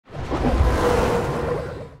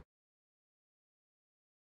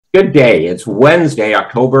Good day. It's Wednesday,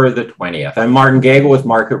 October the 20th. I'm Martin Gagel with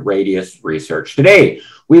Market Radius Research. Today,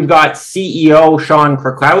 we've got CEO Sean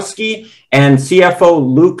Krakiwsky and CFO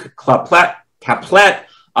Luke Caplette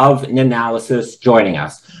of Nanalysis joining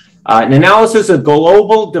us. Nanalysis is a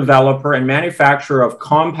global developer and manufacturer of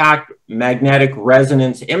compact magnetic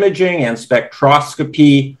resonance imaging and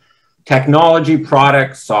spectroscopy technology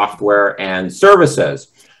products, software, and services.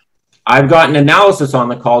 I've got Nanalysis on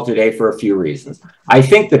the call today for a few reasons. I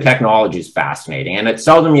think the technology is fascinating, and it's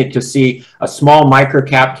seldom yet to see a small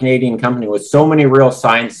microcap Canadian company with so many real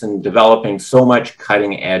science and developing so much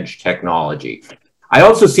cutting-edge technology. I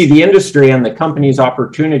also see the industry and the company's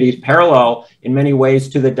opportunities parallel in many ways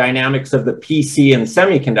to the dynamics of the PC and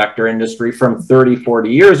semiconductor industry from 30, 40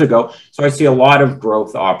 years ago, so I see a lot of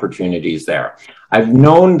growth opportunities there. I've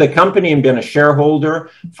known the company and been a shareholder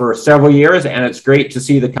for several years, and it's great to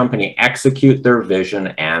see the company execute their vision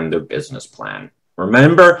and their business plan.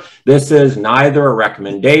 Remember, this is neither a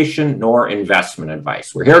recommendation nor investment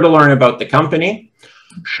advice. We're here to learn about the company.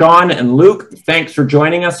 Sean and Luke, thanks for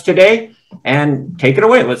joining us today, and take it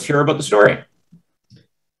away. Let's hear about the story.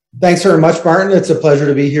 Thanks very much, Martin. It's a pleasure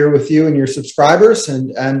to be here with you and your subscribers.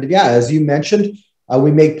 And yeah, as you mentioned, we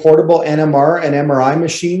make portable NMR and MRI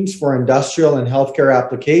machines for industrial and healthcare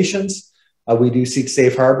applications. We do seek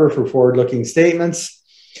safe harbor for forward-looking statements.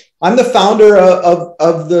 I'm the founder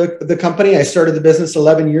of the company. I started the business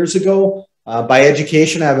 11 years ago. By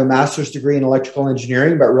education, I have a master's degree in electrical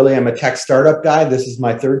engineering, but really I'm a tech startup guy. This is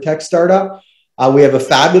my third tech startup. We have a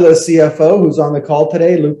fabulous CFO who's on the call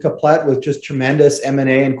today, Luke Caplette, with just tremendous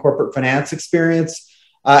M&A and corporate finance experience.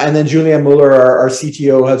 And then Julia Muller, our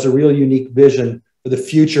CTO, has a real unique vision for the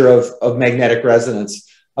future of magnetic resonance.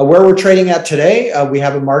 Where we're trading at today, we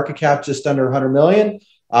have a market cap just under 100 million.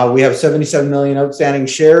 We have 77 million outstanding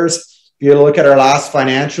shares. If you look at our last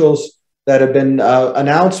financials that have been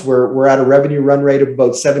announced, we're at a revenue run rate of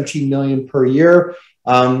about 17 million per year.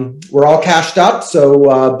 We're all cashed up,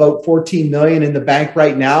 so about 14 million in the bank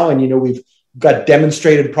right now. And, we've got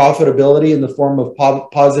demonstrated profitability in the form of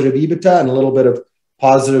positive EBITDA and a little bit of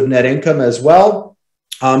positive net income as well.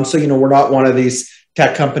 So, we're not one of these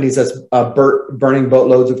tech companies that's burning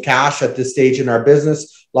boatloads of cash at this stage in our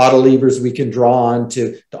business. A lot of levers we can draw on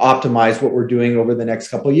to optimize what we're doing over the next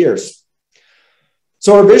couple of years.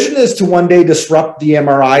 So our vision is to one day disrupt the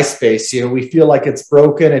MRI space. We feel like it's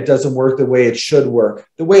broken. It doesn't work the way it should work.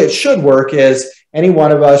 The way it should work is any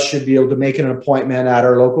one of us should be able to make an appointment at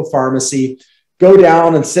our local pharmacy, go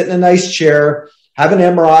down and sit in a nice chair, have an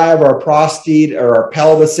MRI of our prostate or our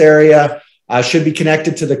pelvis area, should be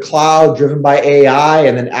connected to the cloud, driven by AI,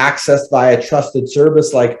 and then accessed by a trusted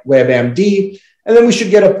service like WebMD. And then we should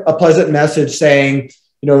get a pleasant message saying,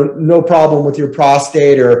 no problem with your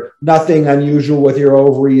prostate or nothing unusual with your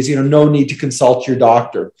ovaries, no need to consult your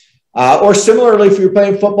doctor. Or similarly, if you're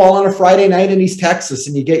playing football on a Friday night in East Texas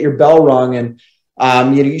and you get your bell rung and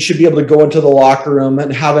you should be able to go into the locker room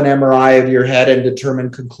and have an MRI of your head and determine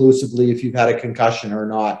conclusively if you've had a concussion or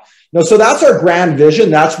not. So that's our grand vision.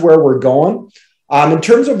 That's where we're going. In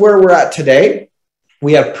terms of where we're at today,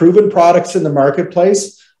 we have proven products in the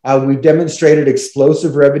marketplace. We've demonstrated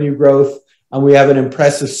explosive revenue growth, and we have an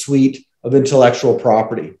impressive suite of intellectual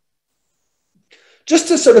property. Just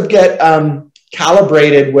to sort of get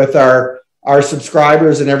calibrated with our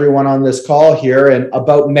subscribers and everyone on this call here and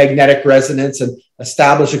about magnetic resonance and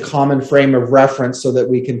establish a common frame of reference so that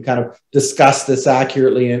we can kind of discuss this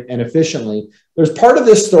accurately and efficiently. There's part of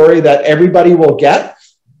this story that everybody will get,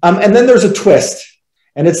 and then there's a twist.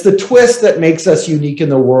 And it's the twist that makes us unique in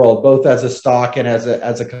the world, both as a stock and as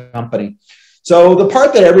a company. So the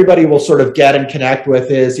part that everybody will sort of get and connect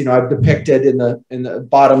with is, I've depicted in the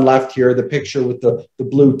bottom left here, the picture with the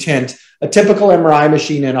blue tint, a typical MRI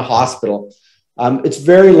machine in a hospital. It's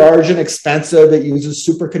very large and expensive. It uses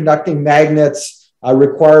superconducting magnets,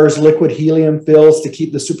 requires liquid helium fills to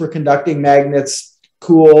keep the superconducting magnets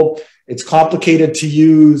cool. It's complicated to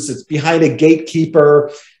use. It's behind a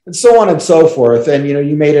gatekeeper, and so on and so forth. And,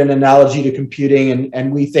 you made an analogy to computing,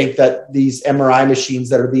 and we think that these MRI machines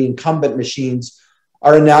that are the incumbent machines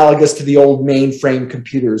are analogous to the old mainframe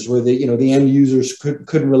computers where the end users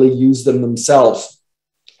couldn't really use them themselves.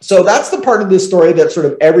 So that's the part of this story that sort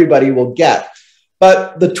of everybody will get.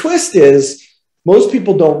 But the twist is most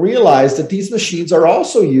people don't realize that these machines are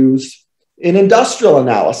also used in industrial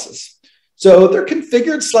analysis. So they're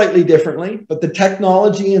configured slightly differently, but the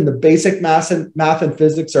technology and the basic math and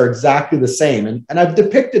physics are exactly the same. And I've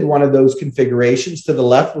depicted one of those configurations to the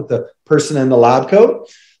left with the person in the lab coat.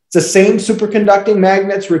 It's the same superconducting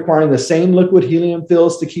magnets requiring the same liquid helium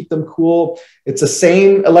fills to keep them cool. It's the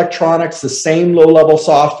same electronics, the same low-level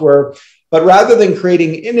software. But rather than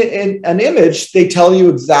creating an image, they tell you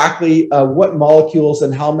exactly what molecules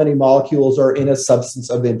and how many molecules are in a substance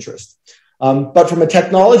of interest. But from a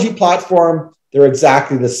technology platform, they're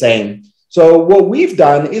exactly the same. So what we've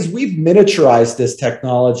done is we've miniaturized this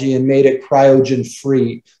technology and made it cryogen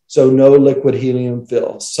free. So no liquid helium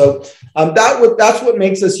fills. So that's what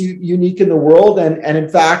makes us unique in the world. And in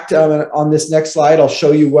fact, on this next slide, I'll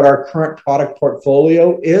show you what our current product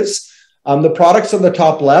portfolio is. The products on the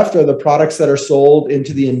top left are the products that are sold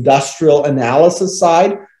into the industrial analysis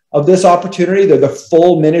side of this opportunity. They're the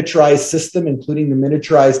full miniaturized system, including the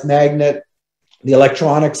miniaturized magnet, the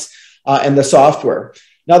electronics, and the software.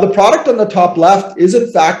 Now, the product on the top left is,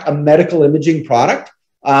 in fact, a medical imaging product.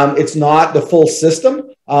 It's not the full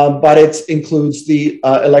system, but it includes the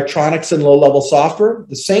electronics and low-level software,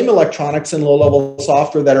 the same electronics and low-level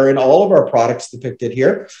software that are in all of our products depicted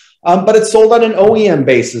here. But it's sold on an OEM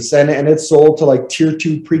basis, and it's sold to like tier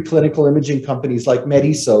 2 preclinical imaging companies like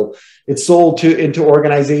Mediso. It's sold into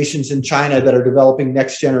organizations in China that are developing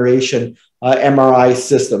next generation MRI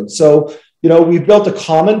systems. So, we've built a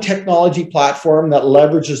common technology platform that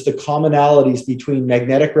leverages the commonalities between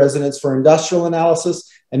magnetic resonance for industrial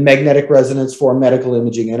analysis and magnetic resonance for medical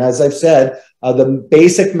imaging. And as I've said, the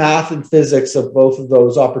basic math and physics of both of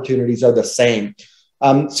those opportunities are the same.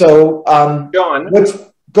 John,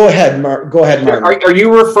 go ahead, Martin. Are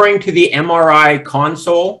you referring to the MRI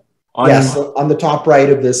console? Yes, on the top right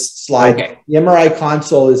of this slide. Okay. The MRI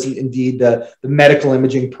console is indeed the medical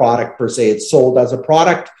imaging product per se. It's sold as a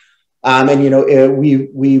product. And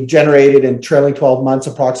we've generated in trailing 12 months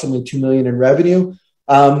approximately $2 million in revenue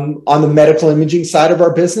on the medical imaging side of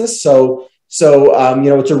our business. So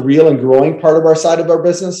it's a real and growing part of our side of our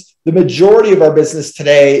business. The majority of our business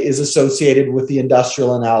today is associated with the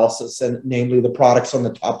industrial analysis, and namely the products on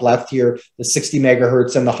the top left here, the 60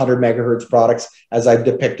 megahertz and the 100 megahertz products, as I've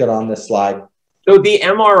depicted on this slide. So the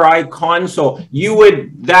MRI console,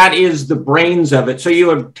 that is the brains of it. So you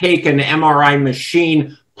would take an MRI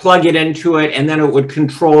machine, plug it into it, and then it would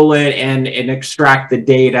control it and extract the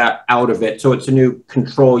data out of it. So it's a new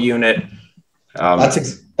control unit.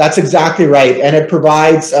 That's exactly right. And it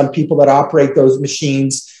provides people that operate those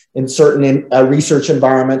machines in certain research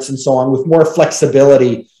environments and so on with more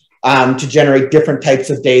flexibility to generate different types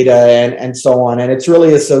of data and so on. And it's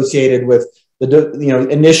really associated with the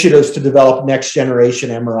initiatives to develop next generation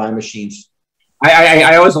MRI machines.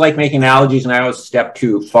 I always like making analogies, and I always step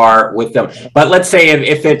too far with them. But let's say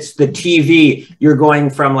if it's the TV, you're going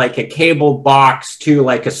from like a cable box to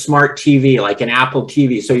like a smart TV, like an Apple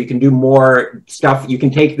TV. So you can do more stuff. You can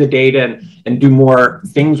take the data and do more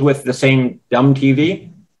things with the same dumb TV.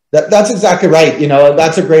 That's exactly right.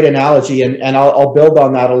 That's a great analogy, and I'll build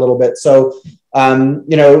on that a little bit. So,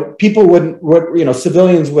 people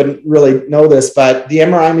civilians wouldn't really know this, but the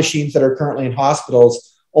MRI machines that are currently in hospitals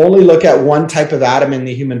only look at one type of atom in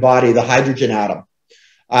the human body, the hydrogen atom.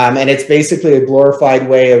 And it's basically a glorified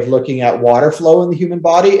way of looking at water flow in the human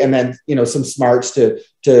body, and then, some smarts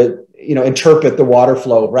to interpret the water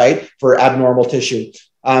flow, right, for abnormal tissue.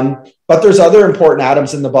 But there's other important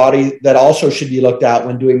atoms in the body that also should be looked at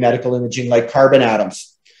when doing medical imaging, like carbon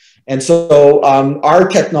atoms. And so our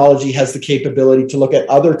technology has the capability to look at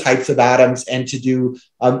other types of atoms and to do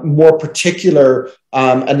more particular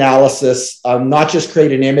analysis, not just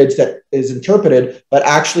create an image that is interpreted, but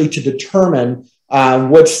actually to determine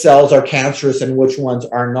which cells are cancerous and which ones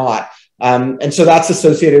are not. And so that's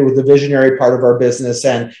associated with the visionary part of our business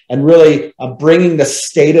and really bringing the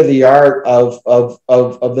state of the art of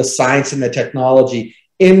the science and the technology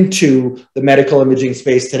into the medical imaging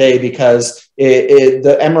space today, because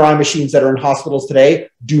the MRI machines that are in hospitals today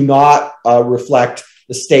do not reflect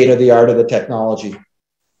the state of the art of the technology.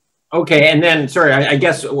 Okay, and then, sorry, I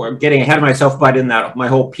guess we're getting ahead of myself, but in that, my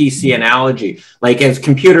whole PC analogy, like as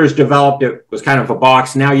computers developed, it was kind of a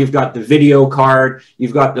box. Now you've got the video card,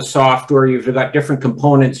 you've got the software, you've got different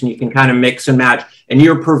components, and you can kind of mix and match. And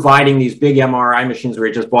you're providing these big MRI machines where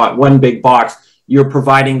you just bought one big box. You're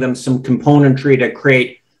providing them some componentry to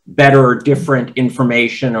create better or different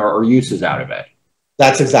information or uses out of it.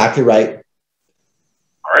 That's exactly right.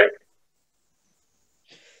 All right.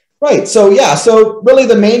 Right. So, yeah. So really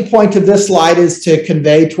the main point of this slide is to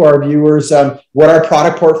convey to our viewers what our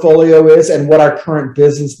product portfolio is and what our current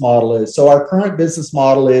business model is. So our current business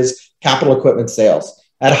model is capital equipment sales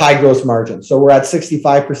at high gross margin. So we're at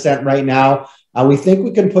 65% right now. We think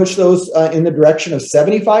we can push those in the direction of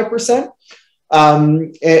 75%.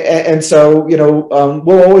 And so,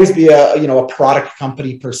 we'll always be a product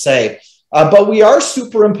company per se, but we are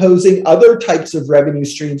superimposing other types of revenue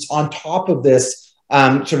streams on top of this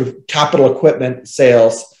sort of capital equipment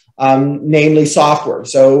sales. namely software.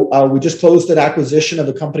 So we just closed an acquisition of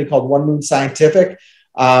a company called One Moon Scientific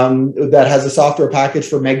that has a software package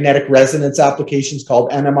for magnetic resonance applications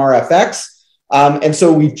called NMRFX. And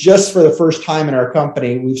so we've just, for the first time in our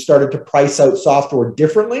company, we've started to price out software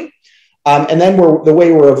differently. And then the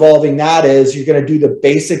way we're evolving that is you're going to do the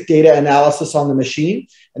basic data analysis on the machine.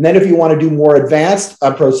 And then if you want to do more advanced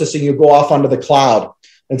processing, you go off onto the cloud.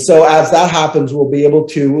 And so as that happens, we'll be able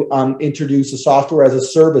to introduce a software as a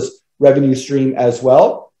service revenue stream as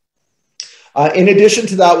well. In addition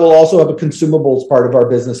to that, we'll also have a consumables part of our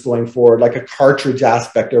business going forward, like a cartridge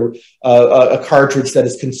aspect, or a cartridge that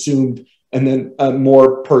is consumed and then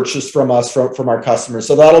more purchased from us, from our customers.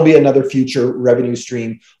 So that'll be another future revenue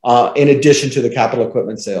stream in addition to the capital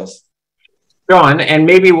equipment sales. Sean, and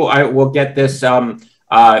maybe we'll get this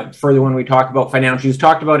further when we talk about financials. You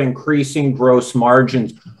talked about increasing gross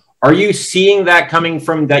margins. Are you seeing that coming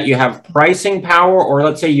from that you have pricing power, or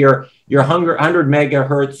let's say your 100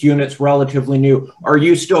 megahertz units relatively new? Are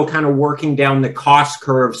you still kind of working down the cost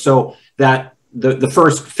curve so that the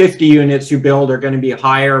first 50 units you build are going to be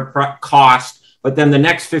higher cost, but then the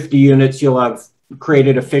next 50 units you'll have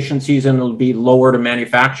created efficiencies and it'll be lower to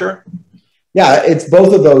manufacture? Yeah, it's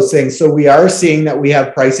both of those things. So we are seeing that we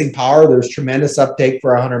have pricing power. There's tremendous uptake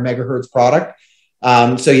for a 100 megahertz product.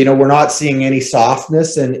 So, we're not seeing any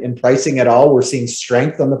softness in pricing at all. We're seeing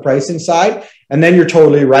strength on the pricing side. And then you're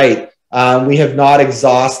totally right. We have not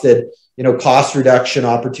exhausted, cost reduction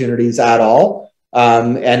opportunities at all.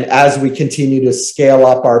 And as we continue to scale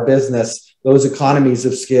up our business, those economies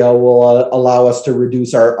of scale will allow us to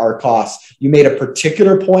reduce our costs. You made a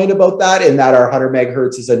particular point about that, in that our 100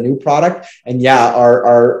 megahertz is a new product. And yeah,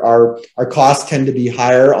 our costs tend to be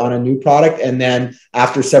higher on a new product. And then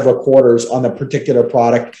after several quarters on the particular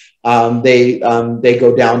product, they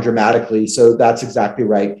go down dramatically. So that's exactly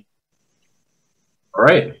right. All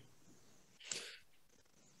right.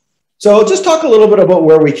 So I'll just talk a little bit about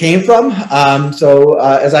where we came from.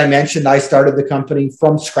 As I mentioned, I started the company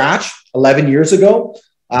from scratch 11 years ago,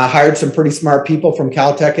 hired some pretty smart people from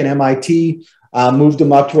Caltech and MIT, moved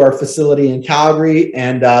them up to our facility in Calgary,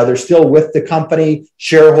 and they're still with the company,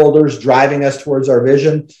 shareholders driving us towards our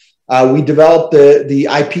vision. We developed the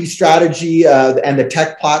IP strategy and the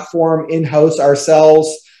tech platform in-house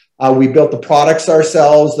ourselves. We built the products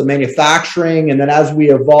ourselves, the manufacturing, and then as we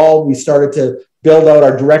evolved, we started to build out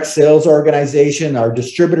our direct sales organization, our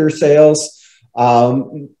distributor sales,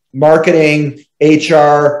 marketing,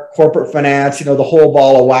 HR, corporate finance, the whole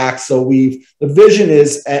ball of wax. So the vision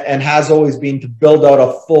is and has always been to build out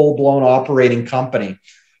a full-blown operating company.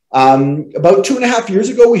 About 2.5 years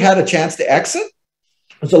ago, we had a chance to exit.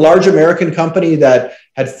 It was a large American company that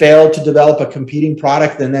had failed to develop a competing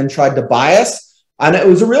product and then tried to buy us. And it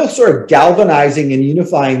was a real sort of galvanizing and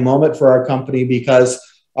unifying moment for our company, because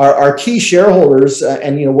our key shareholders,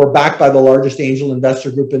 and we're backed by the largest angel investor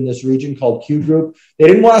group in this region called Q Group, they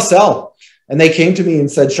didn't want to sell. And they came to me and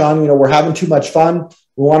said, Sean, we're having too much fun.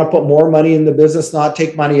 We want to put more money in the business, not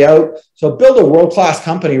take money out. So build a world-class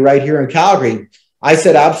company right here in Calgary. I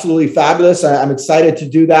said, absolutely fabulous. I'm excited to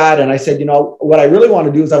do that. And I said, what I really want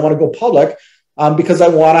to do is I want to go public because I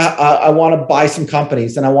want to buy some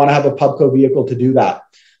companies, and I want to have a pubco vehicle to do that.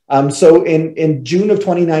 So in June of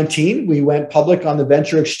 2019, we went public on the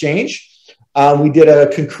Venture Exchange. We did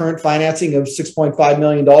a concurrent financing of $6.5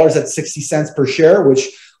 million at 60 cents per share, which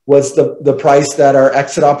was the price that our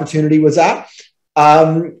exit opportunity was at.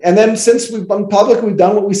 And then since we've gone public, we've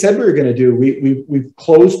done what we said we were going to do. We've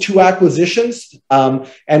closed 2 acquisitions,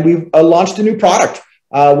 and we've launched a new product,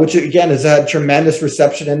 which again has had tremendous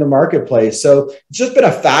reception in the marketplace. So it's just been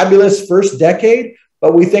a fabulous first decade.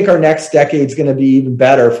 But we think our next decade is going to be even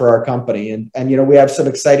better for our company. And we have some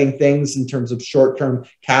exciting things in terms of short-term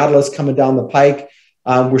catalysts coming down the pike.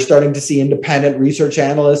 We're starting to see independent research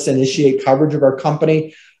analysts initiate coverage of our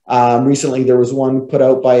company. Recently, there was one put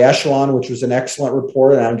out by Echelon, which was an excellent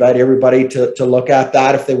report. And I invite everybody to look at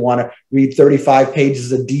that if they want to read 35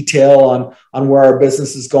 pages of detail on where our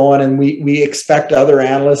business is going. And we expect other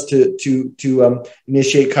analysts to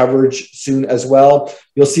initiate coverage soon as well.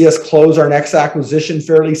 You'll see us close our next acquisition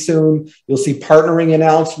fairly soon. You'll see partnering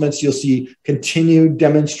announcements. You'll see continued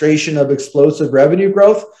demonstration of explosive revenue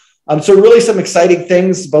growth. So really some exciting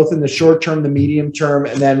things, both in the short term, the medium term,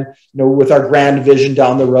 and then with our grand vision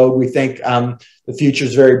down the road, we think the future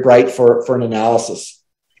is very bright for Nanalysis.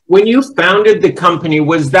 When you founded the company,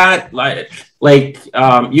 was that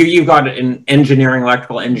you've got an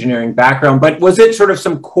electrical engineering background, but was it sort of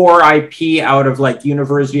some core IP out of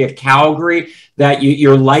University of Calgary that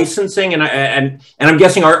you're licensing? And I'm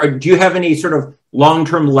guessing, do you have any sort of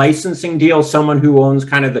long-term licensing deal, someone who owns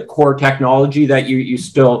kind of the core technology that you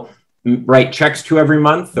still write checks to every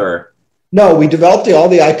month, or? No, we developed all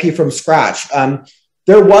the IP from scratch.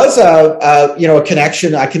 There was a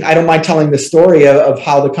connection. I don't mind telling the story of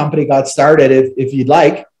how the company got started if you'd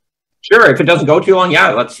like. Sure. If it doesn't go too long, yeah,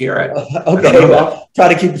 let's hear it. Okay, well,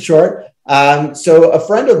 try to keep it short. So a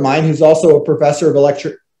friend of mine who's also a professor of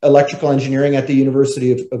electrical engineering at the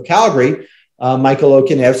University of Calgary, Michael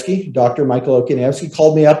Okinevsky, Dr. Michael Okinevsky,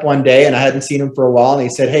 called me up one day, and I hadn't seen him for a while. And he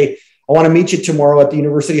said, "Hey, I want to meet you tomorrow at the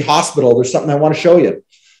University Hospital. There's something I want to show you."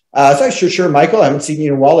 So I said, sure, Michael, I haven't seen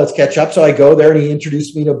you in a while. Let's catch up. So I go there, and he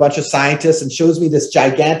introduced me to a bunch of scientists and shows me this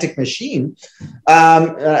gigantic machine.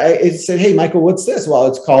 I said, "Hey, Michael, what's this?" "Well,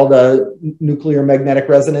 it's called a nuclear magnetic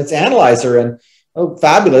resonance analyzer." And "Oh,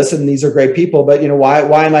 fabulous. And these are great people. But,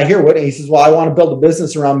 why am I here?" And he says, "Well, I want to build a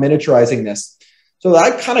business around miniaturizing this." So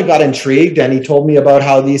I kind of got intrigued, and he told me about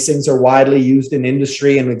how these things are widely used in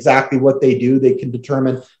industry and exactly what they do. They can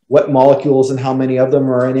determine what molecules and how many of them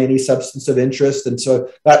are in any substance of interest. And so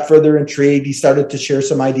got further intrigued. He started to share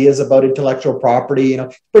some ideas about intellectual property,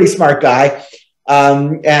 pretty smart guy.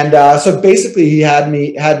 So basically he had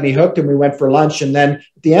me hooked, and we went for lunch. And then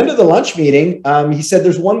at the end of the lunch meeting, he said,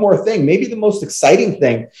 "There's one more thing, maybe the most exciting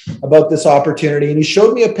thing about this opportunity." And he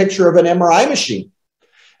showed me a picture of an MRI machine.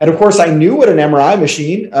 And of course, I knew what an MRI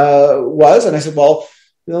machine was. And I said, "Well,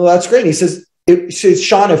 that's great." And he says,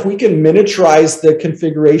 "Sean, if we can miniaturize the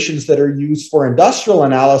configurations that are used for industrial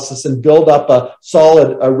analysis and build up a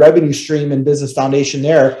solid revenue stream and business foundation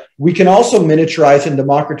there, we can also miniaturize and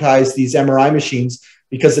democratize these MRI machines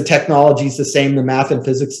because the technology is the same, the math and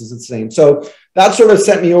physics is the same." So that sort of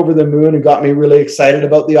sent me over the moon and got me really excited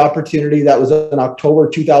about the opportunity. That was in October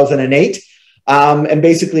 2008. And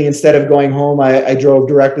basically, instead of going home, I drove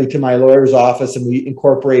directly to my lawyer's office, and we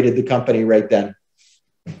incorporated the company right then.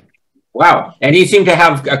 Wow. And you seem to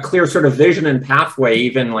have a clear sort of vision and pathway,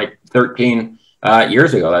 even like 13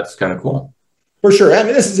 years ago. That's kind of cool. For sure. I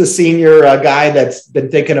mean, this is a senior guy that's been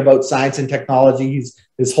thinking about science and technology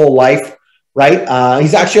his whole life, right?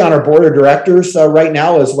 He's actually on our board of directors right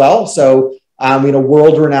now as well. So,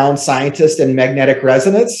 world-renowned scientist in magnetic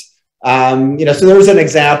resonance. So there's an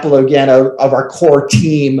example again of our core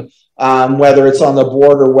team, whether it's on the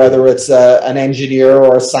board or whether it's an engineer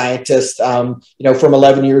or a scientist, from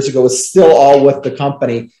 11 years ago, is still all with the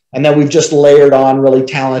company. And then we've just layered on really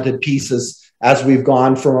talented pieces as we've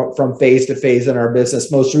gone from phase to phase in our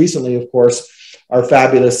business. Most recently, of course, our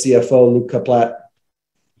fabulous CFO, Luke Caplette.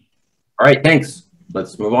 All right, thanks.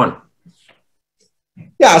 Let's move on.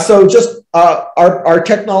 Yeah, so just our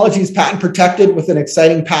technology is patent protected with an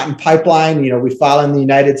exciting patent pipeline. We file in the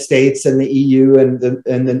United States and the EU,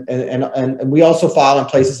 and we also file in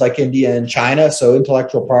places like India and China. So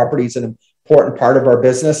intellectual property is an important part of our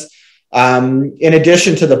business. In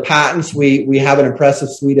addition to the patents, we have an impressive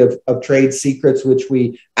suite of trade secrets, which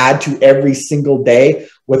we add to every single day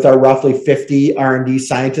with our roughly 50 R&D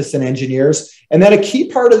scientists and engineers. And then a key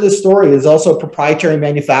part of this story is also proprietary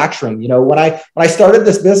manufacturing. When I started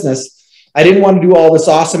this business, I didn't want to do all this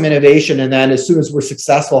awesome innovation and then as soon as we're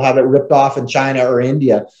successful, have it ripped off in China or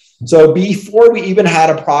India. So before we even had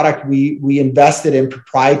a product, we invested in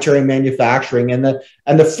proprietary manufacturing. And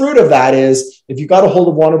the fruit of that is, if you got a hold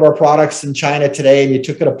of one of our products in China today and you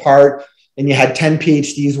took it apart and you had 10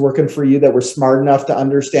 PhDs working for you that were smart enough to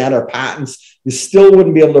understand our patents, you still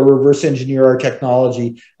wouldn't be able to reverse engineer our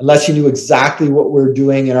technology unless you knew exactly what we're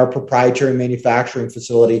doing in our proprietary manufacturing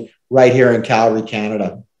facility right here in Calgary,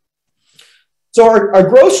 Canada. So our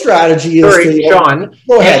growth strategy is... Sorry, Sean.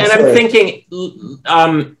 Go ahead. And I'm thinking...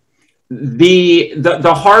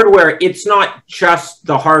 the hardware, it's not just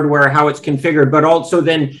the hardware, how it's configured, but also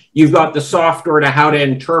then you've got the software to how to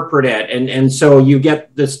interpret it. And so you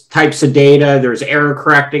get this types of data, there's error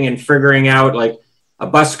correcting and figuring out, like a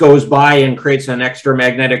bus goes by and creates an extra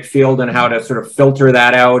magnetic field and how to sort of filter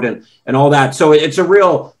that out and all that. So it's a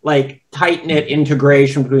real like tight-knit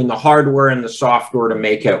integration between the hardware and the software to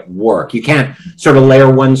make it work. You can't sort of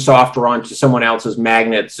layer one software onto someone else's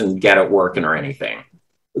magnets and get it working or anything.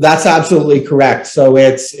 That's absolutely correct. So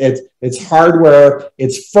it's hardware,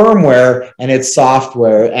 it's firmware, and it's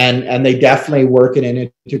software, and they definitely work in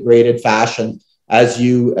an integrated fashion, as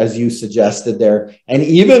you suggested there. And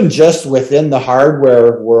even just within the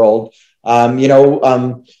hardware world,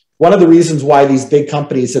 one of the reasons why these big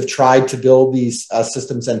companies have tried to build these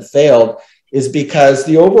systems and failed is because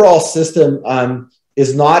the overall system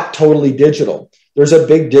is not totally digital. There's a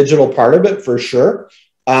big digital part of it for sure.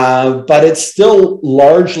 But it's still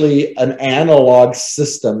largely an analog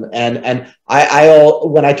system. And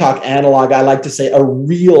when I talk analog, I like to say a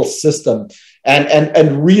real system.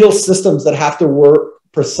 and real systems that have to work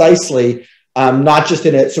precisely, not just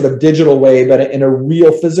in a sort of digital way, but in a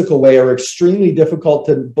real physical way, are extremely difficult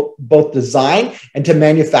to both design and to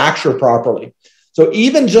manufacture properly. So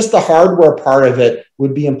even just the hardware part of it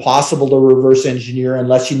would be impossible to reverse engineer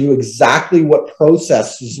unless you knew exactly what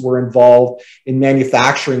processes were involved in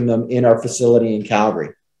manufacturing them in our facility in Calgary.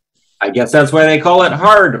 I guess that's why they call it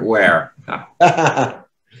hardware. There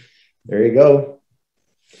you go.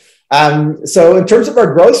 So in terms of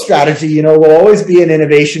our growth strategy, we'll always be an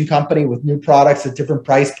innovation company with new products at different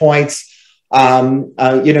price points. In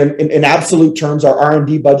absolute terms, our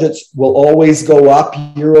R&D budgets will always go up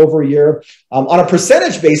year over year. On a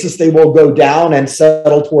percentage basis, they will go down and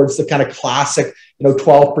settle towards the kind of classic,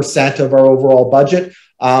 12% of our overall budget,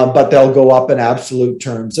 but they'll go up in absolute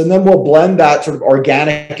terms. And then we'll blend that sort of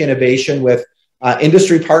organic innovation with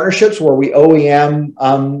industry partnerships where we OEM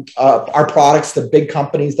our products to big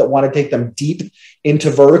companies that want to take them deep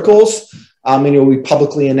into verticals. We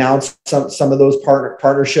publicly announced some of those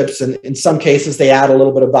partnerships, and in some cases they add a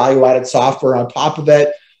little bit of value-added software on top of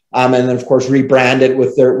it, and then of course rebrand it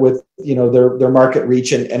with their market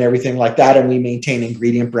reach and everything like that, and we maintain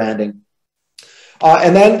ingredient branding.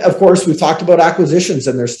 And then, of course, we've talked about acquisitions,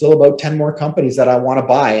 and there's still about 10 more companies that I want to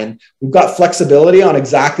buy. And we've got flexibility on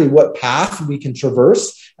exactly what path we can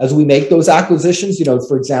traverse as we make those acquisitions,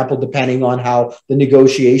 for example, depending on how the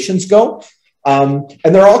negotiations go. And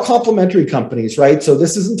they're all complementary companies, right? So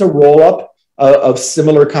this isn't a roll-up of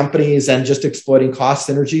similar companies and just exploiting cost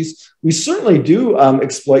synergies. We certainly do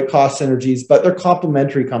exploit cost synergies, but they're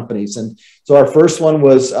complementary companies. And so our first one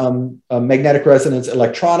was magnetic resonance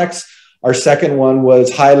electronics. Our second one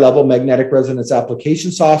was high-level magnetic resonance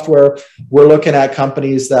application software. We're looking at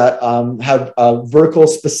companies that have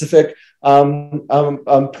vertical-specific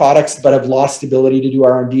products, but have lost the ability to do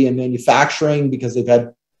R&D and manufacturing because they've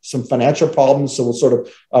had some financial problems. So we'll sort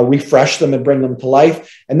of refresh them and bring them to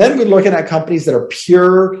life. And then we're looking at companies that are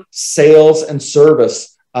pure sales and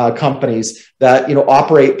service companies that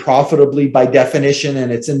operate profitably by definition,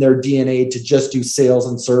 and it's in their DNA to just do sales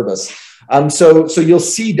and service. So you'll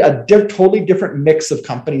see a totally different mix of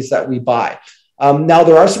companies that we buy. Now,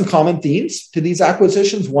 there are some common themes to these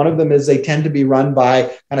acquisitions. One of them is they tend to be run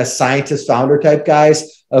by kind of scientist founder type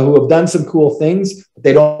guys who have done some cool things, but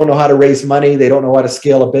they don't know how to raise money. They don't know how to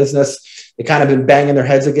scale a business. They kind of been banging their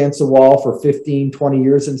heads against the wall for 15, 20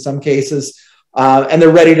 years in some cases. And they're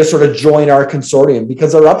ready to sort of join our consortium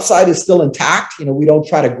because their upside is still intact. We don't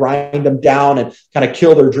try to grind them down and kind of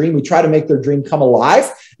kill their dream. We try to make their dream come alive.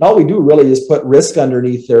 And all we do really is put risk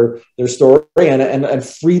underneath their story and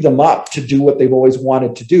free them up to do what they've always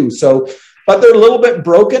wanted to do. So, but they're a little bit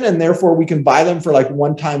broken, and therefore we can buy them for like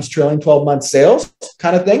 1x trailing 12-month sales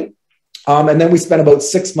kind of thing. And then we spend about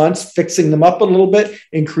 6 months fixing them up a little bit,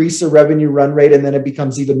 increase the revenue run rate, and then it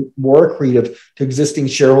becomes even more accretive to existing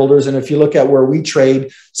shareholders. And if you look at where we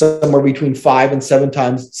trade, somewhere between 5 and 7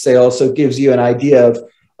 times sales, so it gives you an idea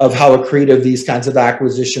of how accretive these kinds of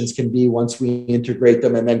acquisitions can be once we integrate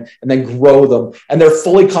them and then grow them. And they're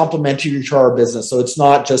fully complementary to our business. So it's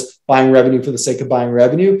not just buying revenue for the sake of buying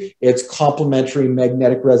revenue. It's complementary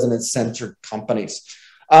magnetic resonance centered companies.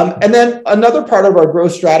 And then another part of our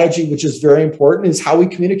growth strategy, which is very important, is how we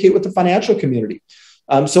communicate with the financial community.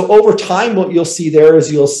 So over time, what you'll see there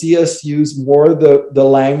is you'll see us use more the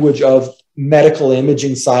language of medical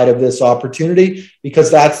imaging side of this opportunity, because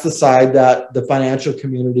that's the side that the financial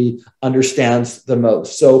community understands the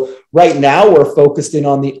most. So right now we're focused in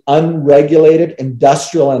on the unregulated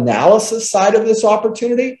industrial analysis side of this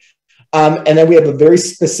opportunity. And then we have a very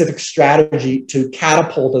specific strategy to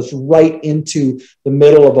catapult us right into the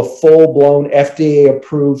middle of a full-blown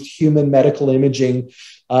FDA-approved human medical imaging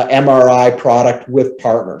MRI product with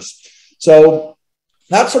partners. So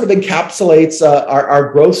that sort of encapsulates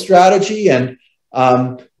our growth strategy. And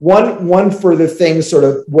one further thing sort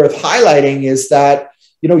of worth highlighting is that,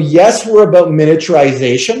 yes, we're about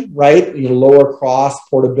miniaturization, right? Lower cost,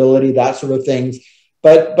 portability, that sort of things.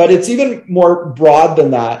 But it's even more broad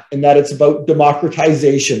than that, in that it's about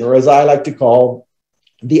democratization, or as I like to call,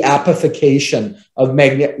 the appification of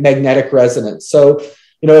magnetic resonance. So,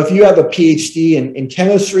 if you have a PhD in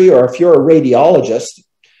chemistry, or if you're a radiologist,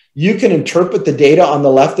 you can interpret the data on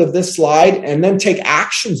the left of this slide and then take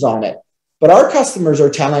actions on it. But our customers are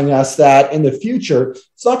telling us that in the future,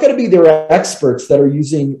 it's not going to be their experts that are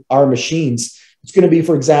using our machines. It's going to be,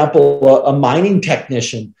 for example, a mining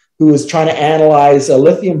technician who is trying to analyze a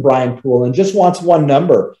lithium brine pool and just wants one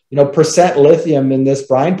number, percent lithium in this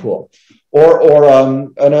brine pool. Or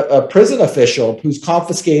a prison official who's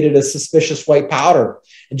confiscated a suspicious white powder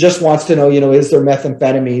and just wants to know, is there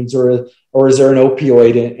methamphetamines or or is there an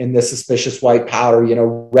opioid in this suspicious white powder,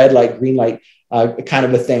 red light, green light, kind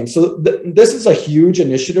of a thing. So this is a huge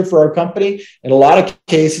initiative for our company. In a lot of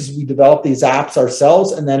cases, we develop these apps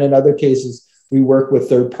ourselves, and then in other cases, we work with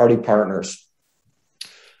third-party partners.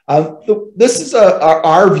 This is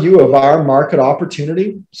our view of our market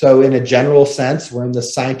opportunity. So in a general sense, we're in the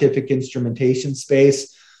scientific instrumentation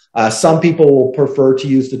space. Some people will prefer to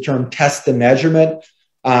use the term test and measurement.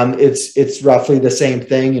 It's roughly the same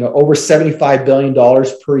thing. Over $75 billion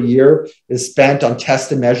per year is spent on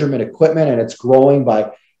test and measurement equipment, and it's growing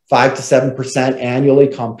by 5 to 7% annually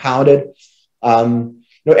compounded.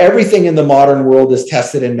 Everything in the modern world is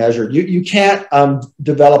tested and measured. You can't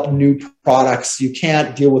develop new products. You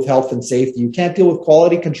can't deal with health and safety. You can't deal with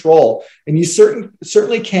quality control. And you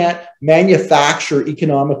certainly can't manufacture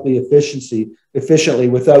economically efficiently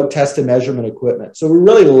without test and measurement equipment. So we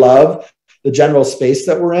really love the general space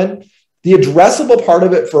that we're in. The addressable part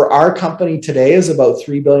of it for our company today is about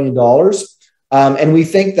 $3 billion. And we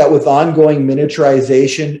think that with ongoing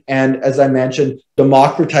miniaturization and, as I mentioned,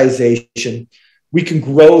 democratization, we can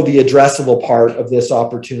grow the addressable part of this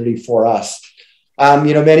opportunity for us.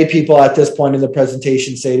 Many people at this point in the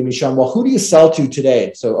presentation say to me, Sean, well, who do you sell to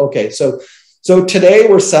today? So today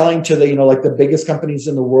we're selling to the biggest companies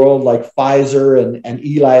in the world, like Pfizer and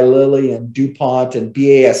Eli Lilly and DuPont and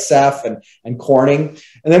BASF and Corning.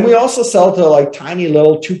 And then we also sell to tiny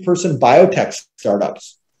little two-person biotech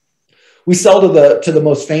startups. We sell to the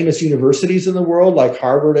most famous universities in the world, like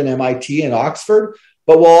Harvard and MIT and Oxford,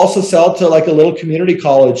 but we'll also sell to a little community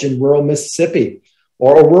college in rural Mississippi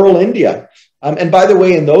or rural India. And by the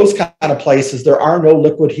way, in those kind of places, there are no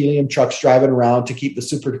liquid helium trucks driving around to keep the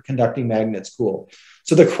superconducting magnets cool.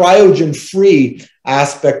 So the cryogen-free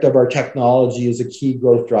aspect of our technology is a key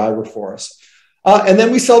growth driver for us. And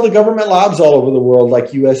then we sell to government labs all over the world,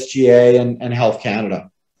 like USGA and Health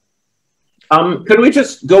Canada. Could we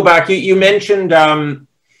just go back? You mentioned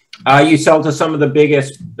you sell to some of the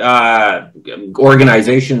biggest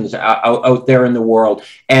organizations out there in the world,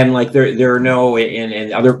 and there are no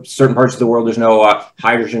in other certain parts of the world. There's no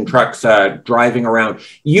hydrogen trucks driving around.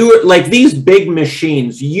 These big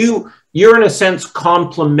machines. You're in a sense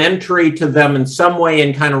complementary to them in some way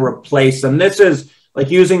and kind of replace them. This is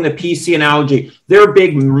using the PC analogy. They're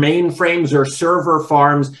big mainframes or server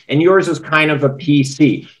farms, and yours is kind of a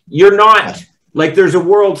PC. You're not. There's a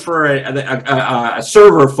world for a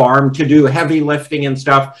server farm to do heavy lifting and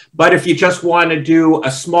stuff, but if you just want to do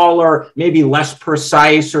a smaller, maybe less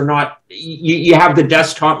precise or not, you have the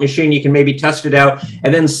desktop machine, you can maybe test it out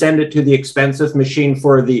and then send it to the expensive machine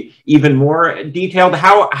for the even more detailed.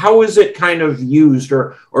 How is it kind of used,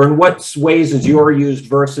 or in what ways is yours used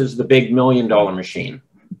versus the big $1 million machine?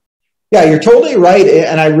 Yeah, you're totally right.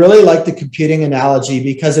 And I really like the computing analogy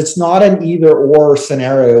because it's not an either or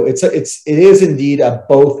scenario. It is indeed a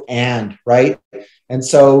both and, right? And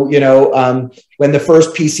so, when the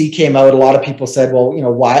first PC came out, a lot of people said, well,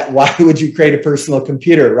 why would you create a personal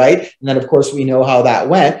computer, right? And then of course we know how that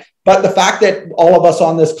went. But the fact that all of us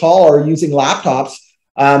on this call are using laptops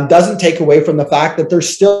doesn't take away from the fact that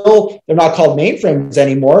they're not called mainframes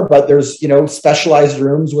anymore, but there's, specialized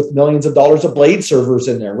rooms with millions of dollars of blade servers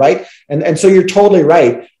in there, right? And so you're totally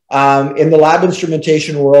right. In the lab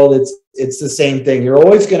instrumentation world, it's the same thing. You're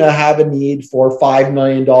always going to have a need for $5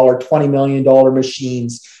 million, $20 million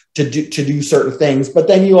machines to do certain things, but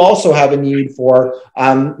then you also have a need for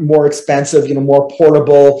more expensive, more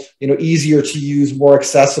portable, easier to use, more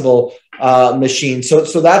accessible machines.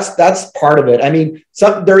 So that's part of it. I mean,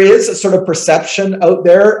 there is a sort of perception out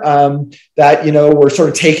there that we're sort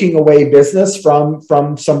of taking away business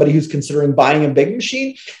from somebody who's considering buying a big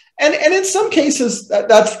machine, and in some cases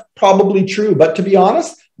that's probably true. But to be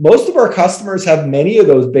honest, most of our customers have many of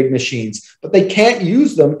those big machines, but they can't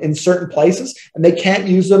use them in certain places and they can't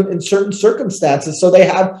use them in certain circumstances. So they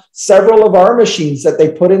have several of our machines that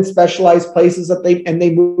they put in specialized places that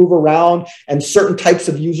they move around, and certain types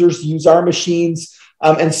of users use our machines,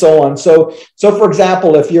 and so on. So for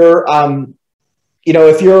example, if you're a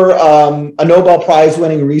Nobel Prize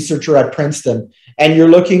winning researcher at Princeton and you're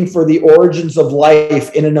looking for the origins of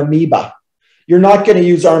life in an amoeba, you're not going to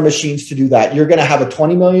use our machines to do that. You're going to have a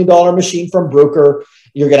 $20 million machine from Bruker.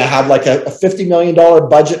 You're going to have a $50 million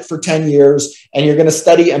budget for 10 years, and you're going to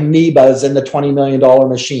study amoebas in the $20 million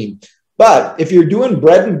machine. But if you're doing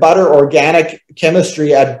bread and butter organic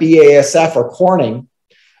chemistry at BASF or Corning,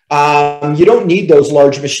 you don't need those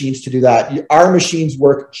large machines to do that. Our machines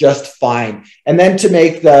work just fine. And then to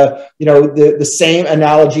make the same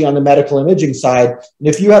analogy on the medical imaging side,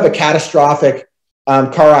 if you have a catastrophic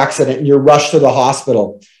car accident and you're rushed to the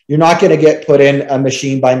hospital, you're not going to get put in a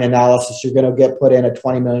machine by Nanalysis. You're going to get put in a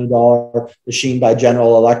 $20 million machine by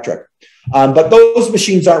General Electric. But those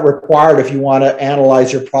machines aren't required if you want to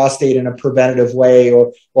analyze your prostate in a preventative way,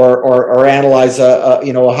 or analyze a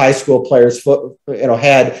high school player's foot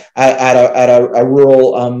head at a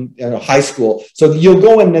rural high school. So you'll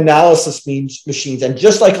go in analysis machines, and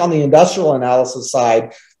just like on the industrial analysis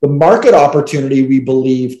side, the market opportunity, we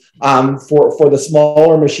believe, for the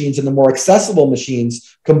smaller machines and the more accessible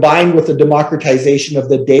machines, combined with the democratization of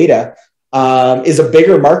the data, is a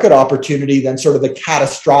bigger market opportunity than sort of the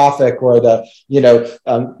catastrophic or the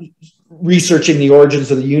researching the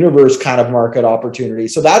origins of the universe kind of market opportunity.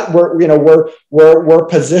 So that we're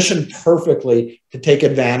positioned perfectly to take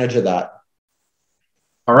advantage of that.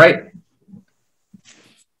 All right.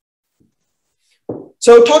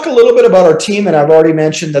 So talk a little bit about our team, and I've already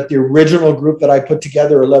mentioned that the original group that I put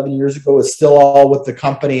together 11 years ago is still all with the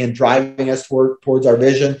company and driving us towards our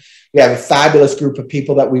vision. We have a fabulous group of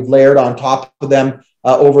people that we've layered on top of them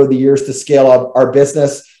over the years to scale up our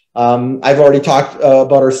business. I've already talked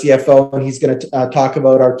about our CFO, and he's going to talk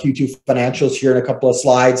about our Q2 financials here in a couple of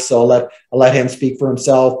slides. So I'll let him speak for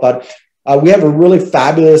himself. But we have a really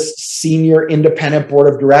fabulous senior independent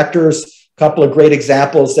board of directors. A couple of great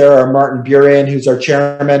examples there are Martin Buren, who's our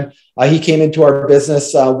chairman. He came into our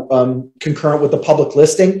business concurrent with the public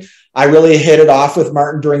listing. I really hit it off with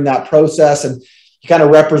Martin during that process, and he kind of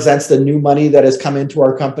represents the new money that has come into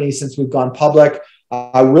our company since we've gone public.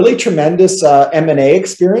 Really tremendous M&A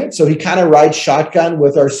experience. So he kind of rides shotgun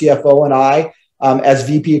with our CFO and I as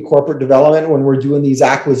VP of Corporate Development when we're doing these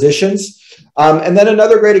acquisitions. And then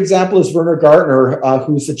another great example is Werner Gartner,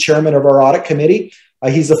 who's the chairman of our audit committee.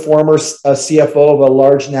 He's a former CFO of a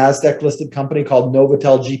large NASDAQ-listed company called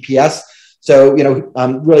Novotel GPS. So,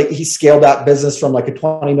 really, he scaled that business from like a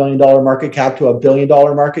 $20 million market cap to $1 billion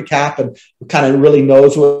market cap, and kind of really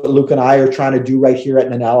knows what Luke and I are trying to do right here at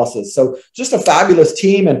Nanalysis. So just a fabulous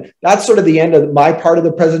team. And that's sort of the end of my part of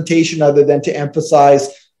the presentation, other than to emphasize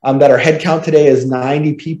that our headcount today is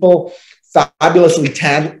 90 people, fabulously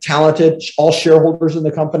talented, all shareholders in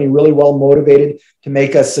the company, really well motivated to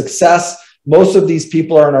make a success. Most of these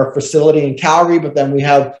people are in our facility in Calgary, but then we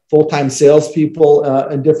have full-time salespeople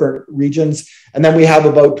in different regions. And then we have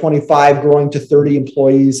about 25 growing to 30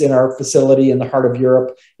 employees in our facility in the heart of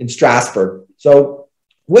Europe in Strasbourg. So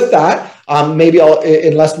with that, maybe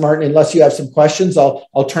unless you have some questions,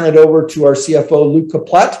 I'll turn it over to our CFO, Luke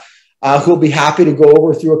Caplette, who'll be happy to go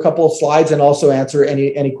over through a couple of slides and also answer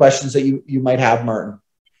any questions that you might have, Martin.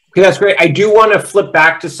 Okay, that's great. I do want to flip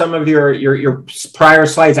back to some of your prior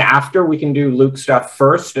slides after. We can do Luke stuff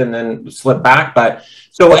first and then slip back. But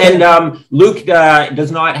so, and Luke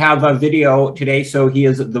does not have a video today, so he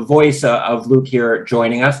is the voice of Luke here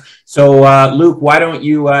joining us. So Luke, why don't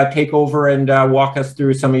you take over and walk us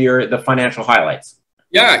through some of the financial highlights?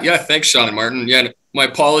 Yeah. Thanks, Sean and Martin. Yeah, my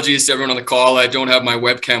apologies to everyone on the call. I don't have my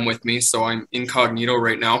webcam with me, so I'm incognito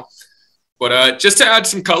right now. But just to add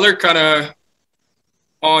some color, kind of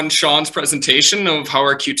on Sean's presentation of how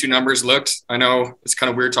our Q2 numbers looked. I know it's kind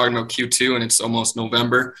of weird talking about Q2 and it's almost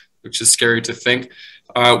November, which is scary to think.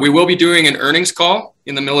 We will be doing an earnings call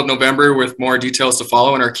in the middle of November with more details to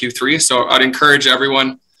follow in our Q3. So I'd encourage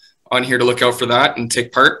everyone on here to look out for that and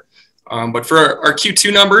take part. But for our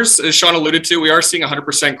Q2 numbers, as Sean alluded to, we are seeing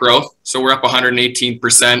 100% growth. So we're up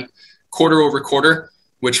 118% quarter over quarter,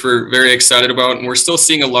 which we're very excited about. And we're still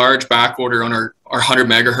seeing a large back order on our 100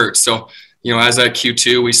 megahertz. So as at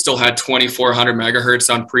Q2, we still had 2,400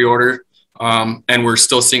 megahertz on pre-order, and we're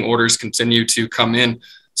still seeing orders continue to come in.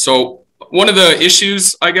 So one of the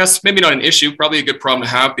issues, I guess, maybe not an issue, probably a good problem to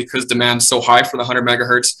have because demand's so high for the 100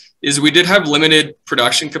 megahertz, is we did have limited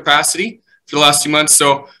production capacity for the last 2 months.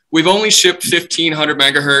 So we've only shipped 1,500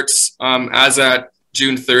 megahertz as at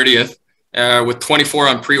June 30th. With 24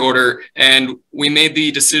 on pre-order, and we made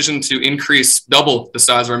the decision to double the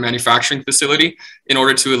size of our manufacturing facility in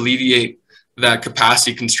order to alleviate that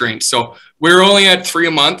capacity constraint. So we're only at 3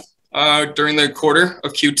 a month during the quarter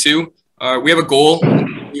of Q2. We have a goal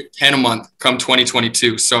of 10 a month come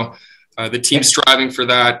 2022. So the team's striving for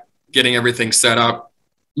that, getting everything set up.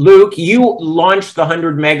 Luke, you launched the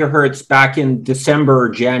 100 megahertz back in December or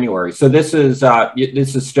January. So this is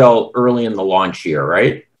still early in the launch year,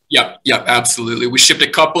 right? Yep, absolutely. We shipped a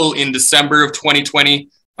couple in December of 2020,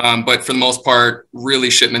 but for the most part, really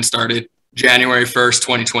shipment started January 1st,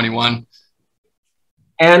 2021.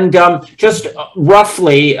 And just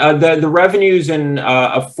roughly, the revenues in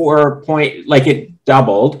a 4 point, like it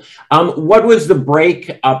doubled. What was the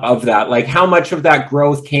break up of that? Like how much of that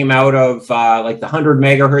growth came out of like the 100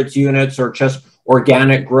 megahertz units, or just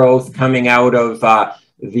organic growth coming out of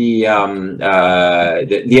the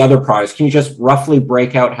other products. Can you just roughly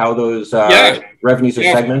break out how those revenues are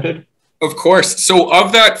segmented? Of course. So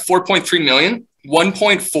of that 4.3 million,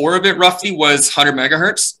 1.4 of it roughly was 100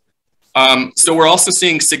 megahertz. So we're also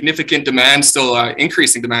seeing significant demand, still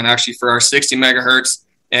increasing demand actually for our 60 megahertz,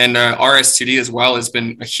 and RS2D as well has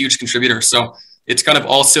been a huge contributor. So it's kind of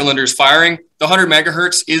all cylinders firing. The 100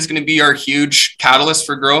 megahertz is going to be our huge catalyst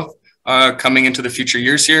for growth coming into the future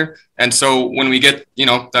years here. And so when we get,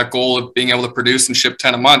 that goal of being able to produce and ship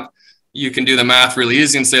 10 a month, you can do the math really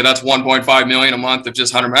easy and say that's 1.5 million a month of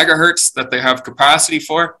just 100 megahertz that they have capacity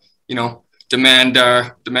for. Demand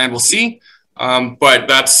we'll see, but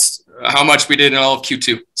that's how much we did in all of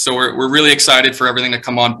Q2. So we're really excited for everything to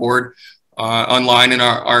come on board online in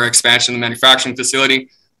our expansion of the manufacturing facility.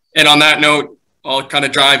 And on that note, I'll kind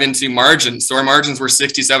of dive into margins. So our margins were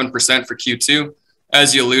 67% for Q2.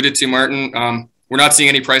 As you alluded to, Martin, we're not seeing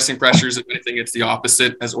any pricing pressures. If anything, it's the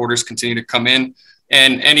opposite as orders continue to come in.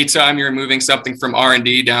 And anytime you're moving something from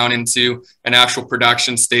R&D down into an actual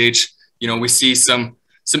production stage, we see some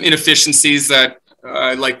inefficiencies that,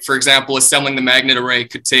 like, for example, assembling the magnet array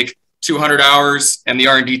could take 200 hours and the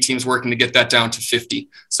R&D team's working to get that down to 50.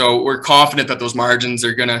 So we're confident that those margins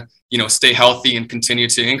are going to, stay healthy and continue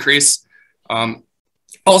to increase.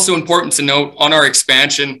 Also important to note on our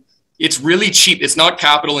expansion, it's really cheap. It's not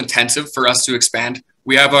capital intensive for us to expand.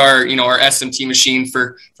 We have our SMT machine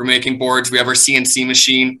for making boards. We have our CNC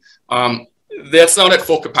machine. That's not at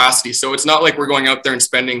full capacity. So it's not like we're going out there and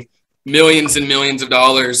spending millions and millions of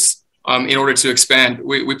dollars in order to expand.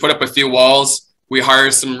 We put up a few walls. We hire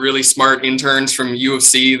some really smart interns from U of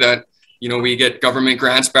C that, we get government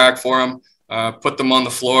grants back for them, put them on the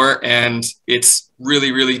floor, and it's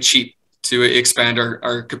really, really cheap to expand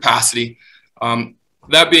our capacity.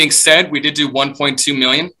 That being said, we did do 1.2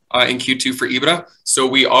 million in Q2 for EBITDA. So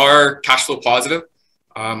we are cash flow positive.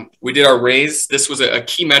 We did our raise. This was a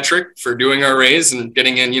key metric for doing our raise and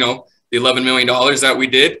getting in, the $11 million that we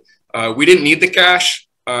did. We didn't need the cash.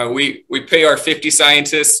 We pay our 50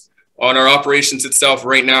 scientists on our operations itself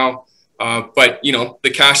right now. But,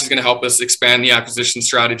 the cash is going to help us expand the acquisition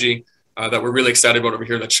strategy that we're really excited about over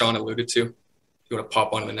here that Sean alluded to. If you want to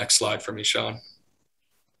pop on to the next slide for me, Sean.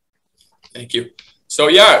 Thank you. So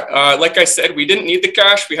like I said, we didn't need the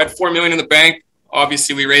cash. We had 4 million in the bank.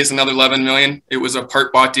 Obviously, we raised another 11 million. It was a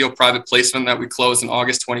part bought deal private placement that we closed on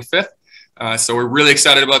August 25th. So we're really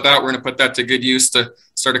excited about that. We're going to put that to good use to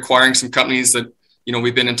start acquiring some companies that,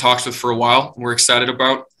 we've been in talks with for a while and we're excited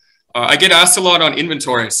about. I get asked a lot on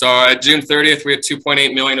inventory. So at June 30th, we had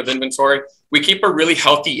 2.8 million of inventory. We keep a really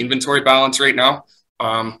healthy inventory balance right now.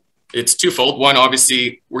 It's twofold. One,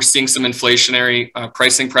 obviously, we're seeing some inflationary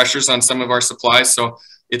pricing pressures on some of our supplies. So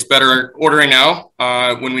it's better ordering now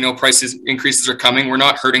when we know prices increases are coming. We're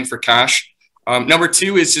not hurting for cash. Number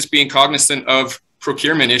two is just being cognizant of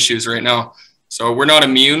procurement issues right now. So we're not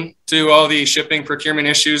immune to all the shipping procurement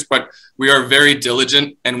issues, but we are very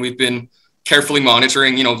diligent and we've been carefully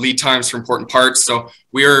monitoring, lead times for important parts. So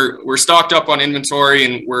we're stocked up on inventory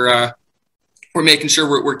and we're making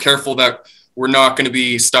sure we're careful that we're not going to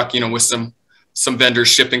be stuck, with some vendors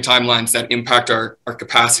shipping timelines that impact our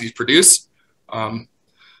capacity to produce.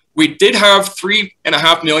 We did have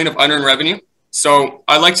 3.5 million of unearned revenue. So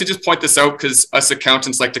I like to just point this out because us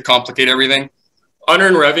accountants like to complicate everything.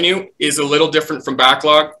 Unearned revenue is a little different from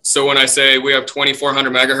backlog. So when I say we have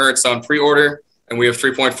 2,400 megahertz on pre-order and we have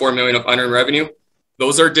 3.4 million of unearned revenue,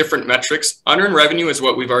 those are different metrics. Unearned revenue is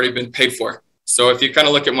what we've already been paid for. So if you kind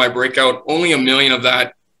of look at my breakout, only 1 million of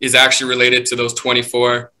that is actually related to those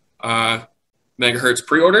 24 megahertz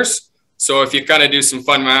pre-orders. So if you kind of do some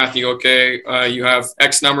fun math, you go, okay, you have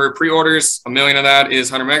X number of pre-orders, 1 million of that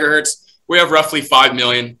is 100 megahertz. We have roughly 5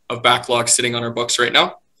 million of backlog sitting on our books right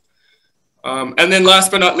now. And then last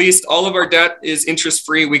but not least, all of our debt is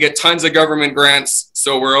interest-free. We get tons of government grants.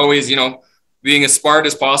 So we're always, being as smart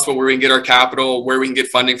as possible where we can get our capital, where we can get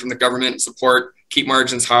funding from the government and support, keep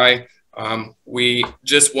margins high. We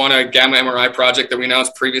just won a gamma MRI project that we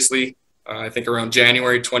announced previously, I think around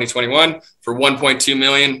January 2021 for 1.2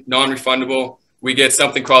 million, non-refundable. We get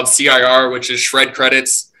something called CIR, which is shred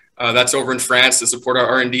credits. That's over in France to support our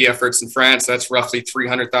R&D efforts in France. That's roughly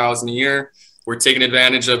 300,000 a year. We're taking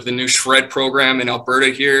advantage of the new shred program in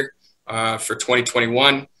Alberta here for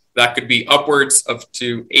 2021. That could be upwards of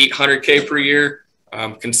to 800K per year.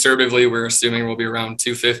 Conservatively, we're assuming we'll be around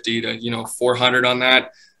 250 to 400 on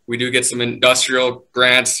that. We do get some industrial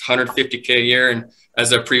grants, 150K a year. And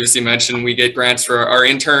as I previously mentioned, we get grants for our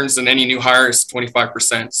interns and any new hires,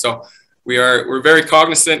 25%. So we're very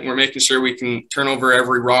cognizant. We're making sure we can turn over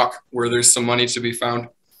every rock where there's some money to be found.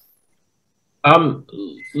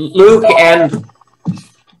 Luke, and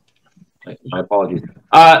My apologies.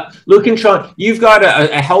 Luke and Sean, you've got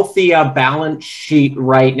a healthy balance sheet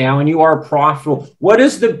right now, and you are profitable. What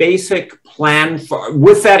is the basic plan for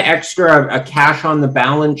with that extra cash on the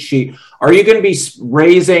balance sheet? Are you going to be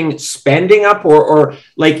raising spending up, or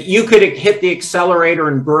like you could hit the accelerator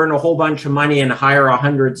and burn a whole bunch of money and hire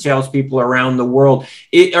 100 salespeople around the world?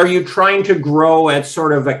 Are you trying to grow at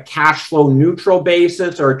sort of a cash flow neutral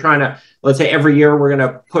basis, or trying to, let's say every year we're going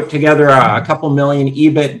to put together a couple million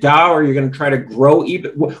EBITDA, or you're going to try to grow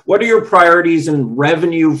EBIT? What are your priorities in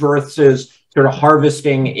revenue versus sort of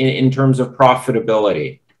harvesting in terms of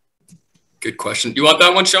profitability? Good question. Do you want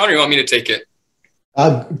that one, Sean, or you want me to take it?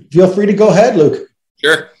 Feel free to go ahead, Luke.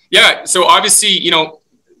 Sure. Yeah. So obviously, you know,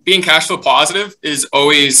 being cash flow positive is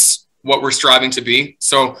always what we're striving to be.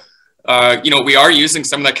 So, you know, we are using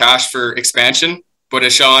some of that cash for expansion, but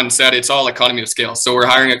as Sean said, it's all economy of scale. So we're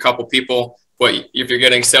hiring a couple people, but if you're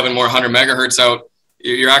getting 7 more 100 megahertz out,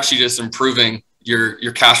 you're actually just improving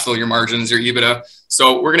your cash flow, your margins, your EBITDA.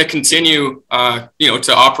 So we're going to continue, you know,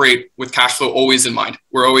 to operate with cash flow always in mind.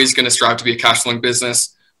 We're always going to strive to be a cash flowing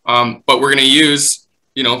business. But we're going to use,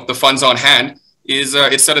 you know, the funds on hand is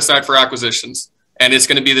it's set aside for acquisitions, and it's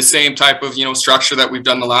going to be the same type of, you know, structure that we've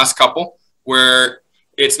done the last couple, where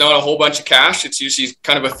it's not a whole bunch of cash. It's usually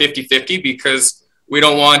kind of a 50-50, because we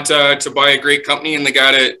don't want to buy a great company and the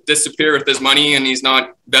guy to disappear with his money and he's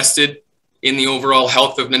not vested in the overall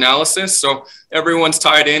health of Nanalysis. So everyone's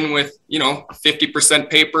tied in with, you know, 50%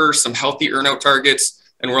 paper, some healthy earnout targets,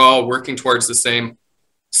 and we're all working towards the same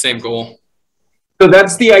goal. So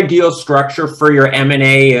that's the ideal structure for your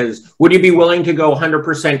M&A. Is would you be willing to go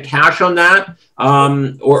 100% cash on that,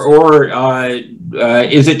 or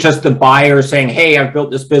is it just the buyer saying, "Hey, I've built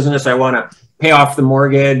this business. I want to pay off the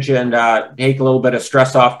mortgage and take a little bit of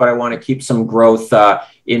stress off, but I want to keep some growth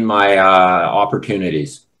in my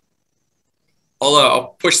opportunities"?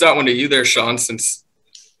 I'll push that one to you there, Sean. Since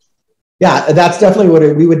yeah, that's definitely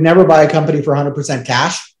what we would never buy a company for 100%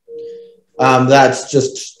 cash. That's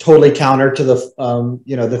just totally counter to the,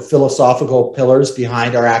 you know, the philosophical pillars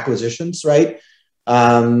behind our acquisitions, right?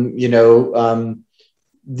 You know,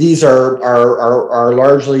 these are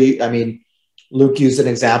largely, I mean, Luke used an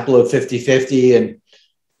example of 50-50 and,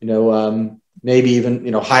 you know, maybe even,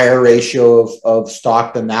 you know, higher ratio of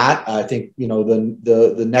stock than that. I think, you know,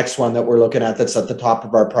 the next one that we're looking at that's at the top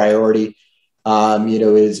of our priority, you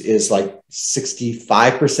know, is like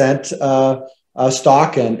 65%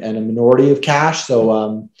 stock and a minority of cash.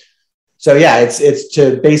 So, so yeah, it's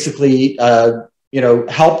to basically, you know,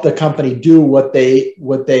 help the company do what they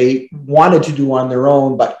wanted to do on their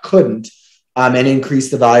own, but couldn't, and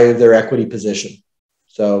increase the value of their equity position.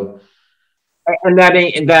 So, and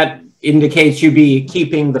that indicates you'd be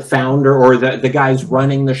keeping the founder or the guys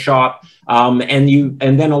running the shop. And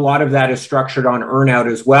then a lot of that is structured on earnout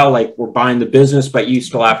as well. Like, we're buying the business, but you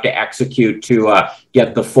still have to execute to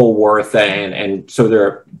get the full worth, and so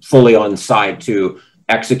they're fully on side to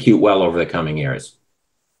execute well over the coming years.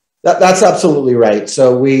 That's absolutely right.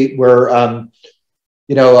 So we're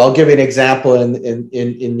you know, I'll give you an example in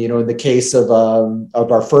you know, in the case of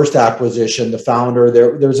our first acquisition, the founder,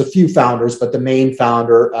 there's a few founders, but the main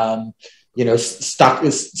founder, you know,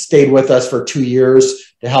 stayed with us for 2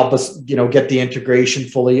 years to help us, you know, get the integration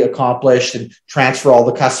fully accomplished and transfer all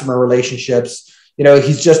the customer relationships. You know,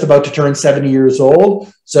 he's just about to turn 70 years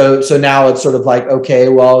old. So now it's sort of like, okay,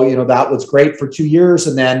 well, you know, that was great for 2 years.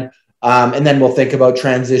 And then we'll think about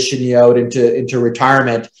transitioning out into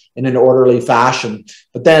retirement in an orderly fashion.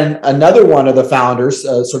 But then another one of the founders,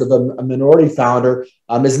 sort of a minority founder,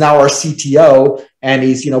 is now our CTO, and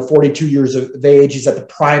he's, you know, 42 years of age. He's at the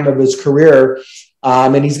prime of his career,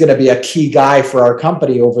 and he's going to be a key guy for our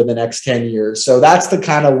company over the next 10 years. So that's the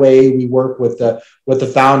kind of way we work with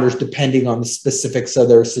the founders, depending on the specifics of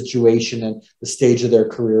their situation and the stage of their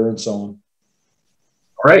career and so on.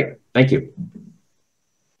 All right, thank you.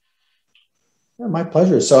 Yeah, my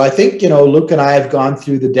pleasure. So I think, you know, Luke and I have gone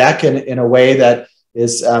through the deck in a way that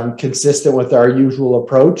is consistent with our usual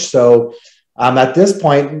approach. So at this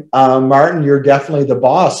point, Martin, you're definitely the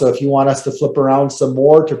boss. So if you want us to flip around some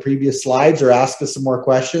more to previous slides or ask us some more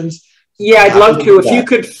questions. Yeah, I'd love to. If you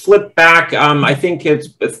could flip back, I think it's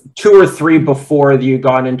 2 or 3 before you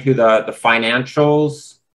got into the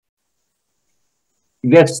financials.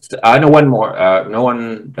 This, no, one more. No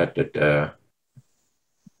one.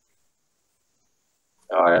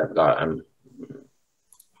 All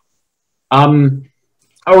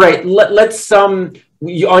right, let's on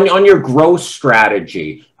your growth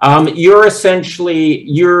strategy, you're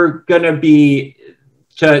gonna be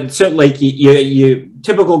so like you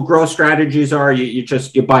typical growth strategies are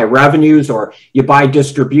you buy revenues, or you buy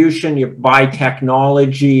distribution, you buy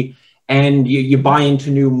technology. and you buy into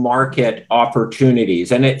new market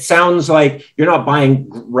opportunities. And it sounds like you're not buying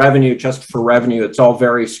revenue just for revenue. It's all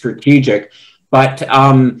very strategic. But do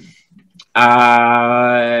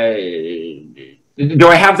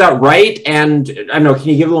I have that right? And I don't know, can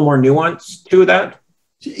you give a little more nuance to that?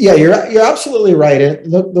 Yeah, you're absolutely right.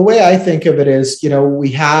 And the way I think of it is,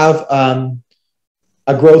 we have a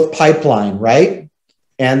growth pipeline, right?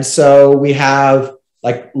 And so we have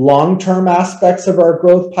like long-term aspects of our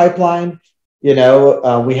growth pipeline. We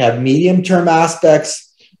have medium-term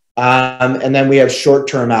aspects, and then we have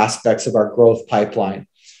short-term aspects of our growth pipeline.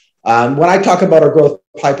 When I talk about our growth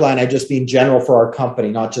pipeline, I just mean general for our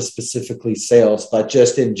company, not just specifically sales, but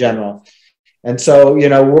just in general. And so,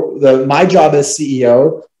 my job as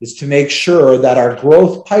CEO is to make sure that our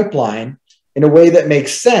growth pipeline, in a way that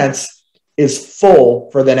makes sense, is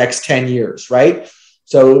full for the next 10 years, right?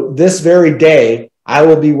 So this very day, I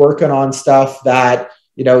will be working on stuff that,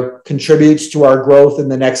 contributes to our growth in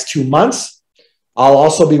the next 2 months. I'll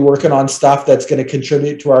also be working on stuff that's going to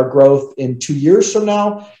contribute to our growth in 2 years from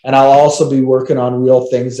now. And I'll also be working on real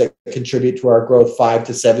things that contribute to our growth 5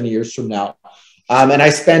 to 7 years from now. And I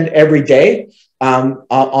spend every day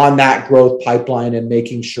on that growth pipeline and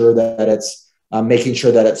making sure that it's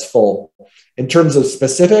full. In terms of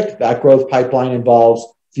specific, that growth pipeline involves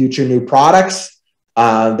future new products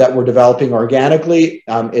that we're developing organically.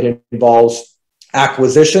 It involves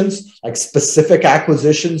acquisitions, like specific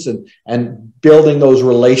acquisitions, and building those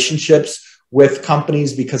relationships with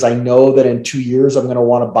companies, because I know that in 2 years I'm going to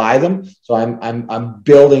want to buy them. So I'm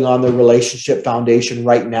building on the relationship foundation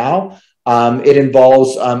right now. It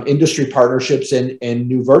involves industry partnerships in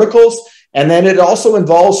new verticals. And then it also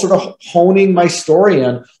involves sort of honing my story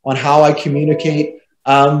on how I communicate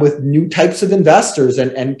with new types of investors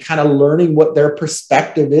and kind of learning what their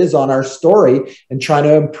perspective is on our story and trying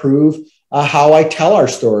to improve how I tell our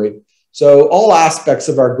story. So all aspects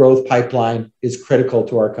of our growth pipeline is critical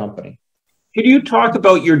to our company. Could you talk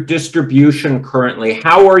about your distribution currently?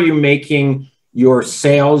 How are you making your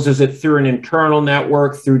sales? Is it through an internal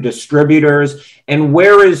network, through distributors? And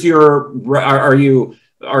where is is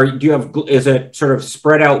it sort of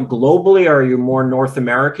spread out globally? Are you more North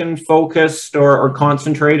American focused or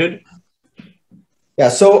concentrated? Yeah,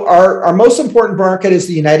 so our most important market is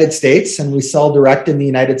the United States, and we sell direct in the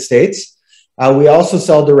United States. We also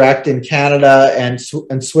sell direct in Canada and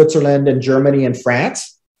Switzerland and Germany and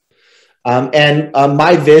France.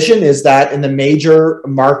 My vision is that in the major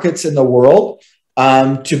markets in the world,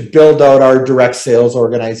 to build out our direct sales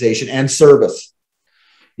organization and service,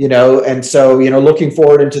 and so, looking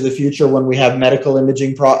forward into the future when we have medical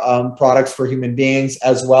imaging products for human beings,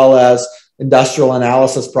 as well as industrial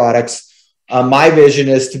analysis products, my vision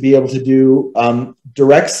is to be able to do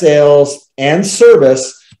direct sales and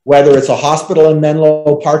service, whether it's a hospital in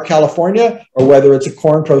Menlo Park, California, or whether it's a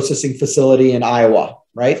corn processing facility in Iowa,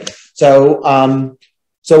 right? So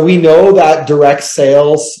we know that direct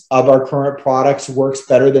sales of our current products works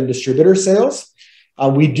better than distributor sales.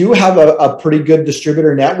 We do have a pretty good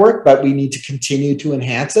distributor network, but we need to continue to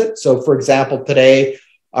enhance it. So, for example, today,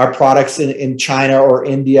 our products in China or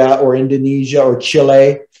India or Indonesia or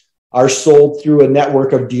Chile are sold through a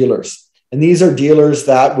network of dealers. And these are dealers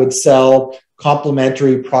that would sell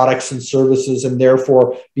complementary products and services and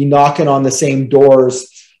therefore be knocking on the same doors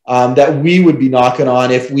that we would be knocking on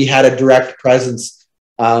if we had a direct presence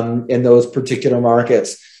in those particular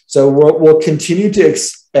markets. So we'll continue to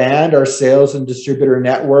expand our sales and distributor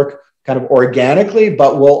network kind of organically,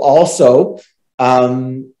 but we'll also,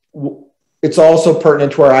 it's also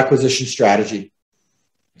pertinent to our acquisition strategy.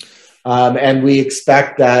 And we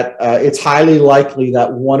expect that it's highly likely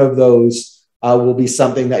that one of those will be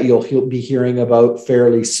something that you'll be hearing about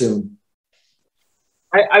fairly soon.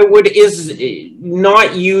 Is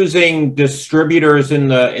not using distributors in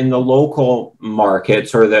the local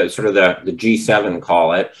markets, or the sort of the G7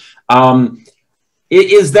 call it.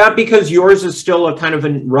 Is that because yours is still a kind of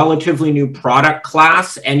a relatively new product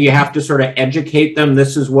class and you have to sort of educate them?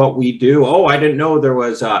 This is what we do. Oh, I didn't know there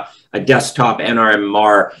was a desktop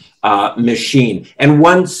NMR machine. And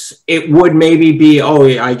once it would maybe be, oh,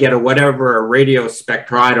 I get a radio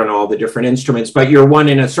spectra, I don't know all the different instruments, but you're one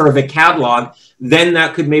in a sort of a catalog, then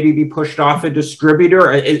that could maybe be pushed off a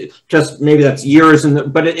distributor. Just maybe that's years.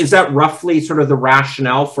 But is that roughly sort of the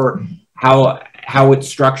rationale for how it's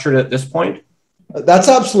structured at this point? That's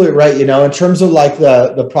absolutely right. In terms of like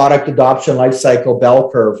the product adoption life cycle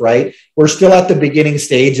bell curve, right? We're still at the beginning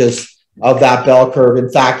stages of that bell curve.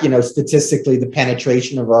 In fact, statistically, the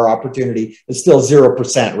penetration of our opportunity is still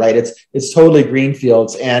 0%, right? It's totally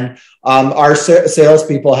greenfields. And our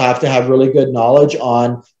salespeople have to have really good knowledge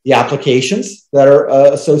on the applications that are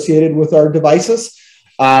associated with our devices.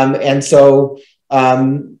 We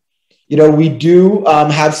do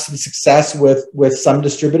have some success with some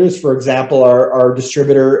distributors. For example, our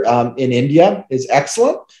distributor in India is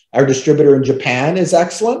excellent. Our distributor in Japan is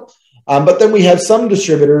excellent. But then we have some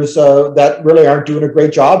distributors that really aren't doing a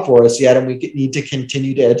great job for us yet, and we need to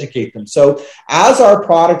continue to educate them. So as our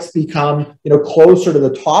products become, closer to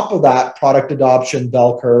the top of that product adoption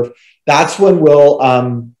bell curve, that's when we'll,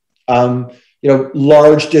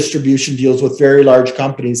 large distribution deals with very large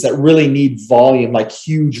companies that really need volume, like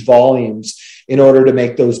huge volumes, in order to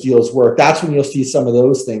make those deals work. That's when you'll see some of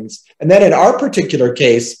those things. And then in our particular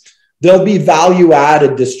case, there'll be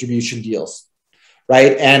value-added distribution deals.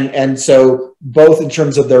 Right. And so both in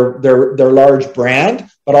terms of their large brand,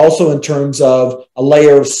 but also in terms of a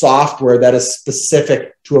layer of software that is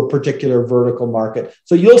specific to a particular vertical market.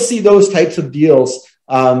 So you'll see those types of deals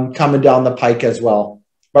coming down the pike as well.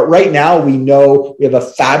 But right now, we know we have a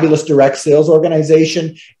fabulous direct sales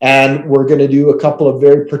organization, and we're going to do a couple of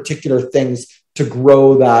very particular things to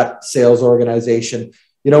grow that sales organization.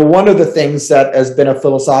 One of the things that has been a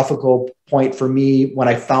philosophical point for me when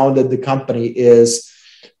I founded the company is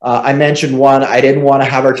I mentioned one, I didn't want to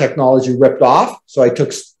have our technology ripped off. So I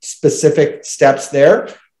took specific steps there,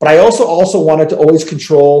 but I also wanted to always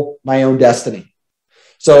control my own destiny.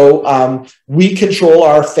 So we control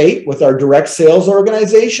our fate with our direct sales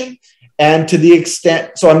organization. And to the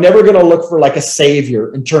extent, so I'm never going to look for like a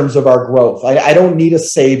savior in terms of our growth. I don't need a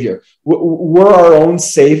savior. We're our own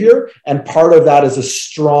savior. And part of that is a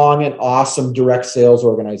strong and awesome direct sales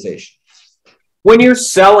organization. When you're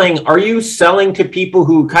selling, are you selling to people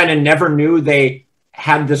who kind of never knew they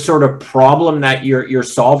had the sort of problem that you're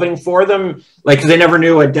solving for them? Like, because they never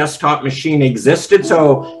knew a desktop machine existed.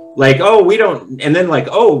 So like, oh, we don't, and then like,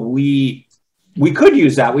 oh, we could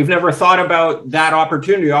use that. We've never thought about that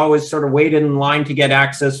opportunity. We always sort of waited in line to get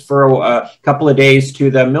access for a couple of days to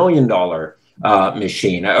the $1 million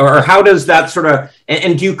machine. Or how does that sort of,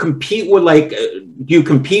 and do you compete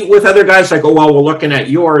with other guys? Like, oh, well, we're looking at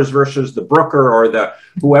yours versus the Brooker or the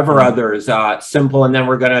whoever others, simple. And then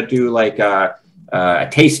we're going to do like a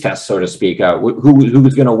taste test, so to speak.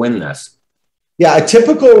 Who's going to win this? Yeah, a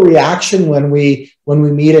typical reaction when we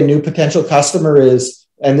meet a new potential customer is,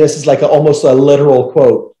 and this is like almost a literal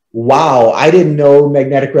quote, wow, I didn't know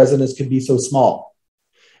magnetic resonance could be so small.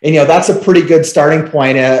 And, that's a pretty good starting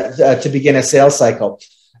point to begin a sales cycle.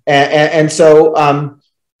 And so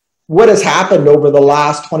what has happened over the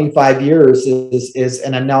last 25 years is,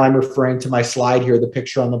 and now I'm referring to my slide here, the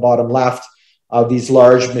picture on the bottom left of these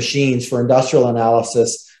large machines for industrial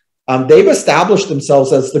analysis, they've established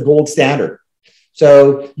themselves as the gold standard.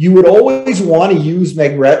 So you would always want to use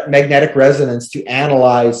magnetic resonance to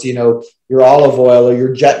analyze, your olive oil or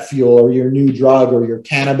your jet fuel or your new drug or your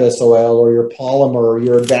cannabis oil or your polymer or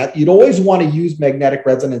you'd always want to use magnetic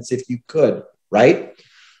resonance if you could, right?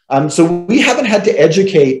 So we haven't had to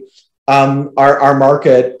educate our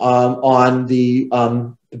market on the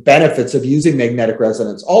benefits of using magnetic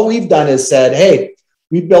resonance. All we've done is said, hey,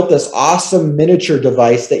 we built this awesome miniature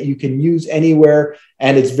device that you can use anywhere,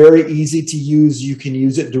 and it's very easy to use. You can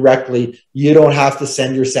use it directly. You don't have to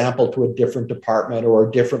send your sample to a different department or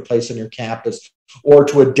a different place on your campus or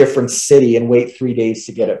to a different city and wait 3 days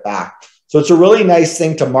to get it back. So it's a really nice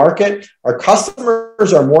thing to market. Our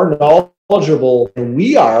customers are more knowledgeable than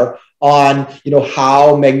we are on,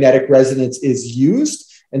 how magnetic resonance is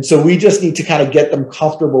used. And so we just need to kind of get them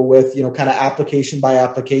comfortable with, kind of application by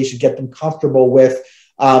application, get them comfortable with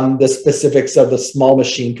the specifics of the small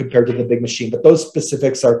machine compared to the big machine. But those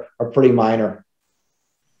specifics are pretty minor.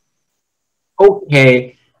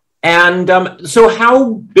 Okay. And so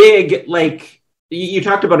how big, like you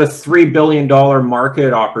talked about a $3 billion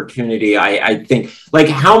market opportunity, I think, like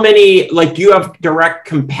how many, like do you have direct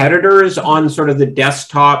competitors on sort of the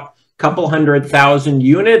desktop couple 100,000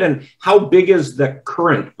 unit, and how big is the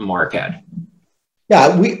current market? Yeah,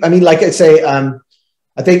 like I say, I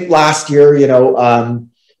think last year,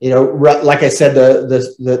 like I said,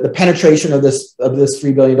 the penetration of this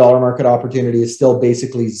 $3 billion market opportunity is still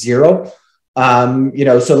basically zero.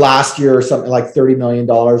 So last year, something like $30 million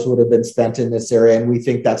would have been spent in this area, and we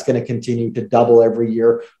think that's going to continue to double every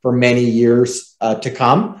year for many years to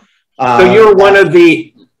come. So you're one of the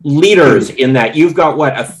leaders in that. You've got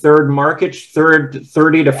what, a 30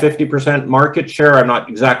 to 50% market share. I'm not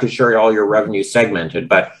exactly sure all your revenue segmented,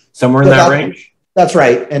 but somewhere in that range. That's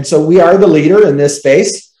right. And so we are the leader in this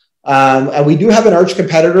space. And we do have an arch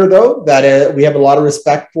competitor, though, that we have a lot of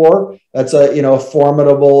respect for. That's a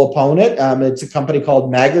formidable opponent. It's a company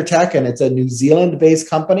called Magritech, and it's a New Zealand-based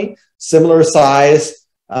company, similar size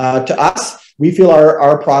to us. We feel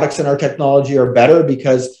our products and our technology are better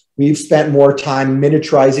because we've spent more time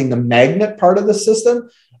miniaturizing the magnet part of the system,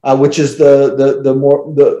 which is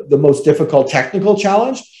the most difficult technical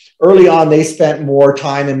challenge. Early on, they spent more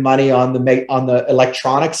time and money on the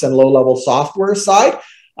electronics and low-level software side,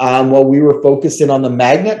 while we were focused in on the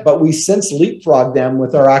magnet. But we since leapfrogged them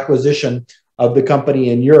with our acquisition of the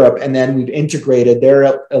company in Europe, and then we've integrated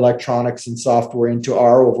their electronics and software into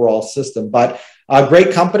our overall system. But a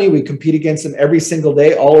great company. We compete against them every single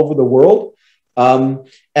day, all over the world, and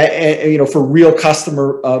for real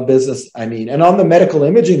customer business. And on the medical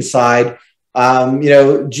imaging side,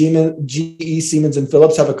 GE, Siemens, and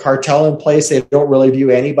Philips have a cartel in place. They don't really view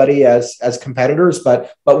anybody as competitors,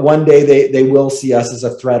 but one day they will see us as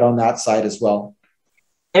a threat on that side as well.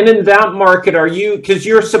 And in that market, because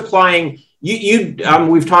you're supplying,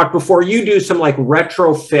 we've talked before, you do some like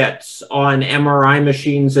retrofits on MRI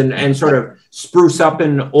machines and sort of spruce up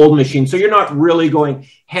an old machine. So you're not really going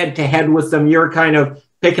head to head with them. You're kind of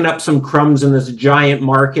picking up some crumbs in this giant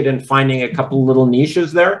market and finding a couple little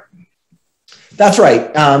niches there. That's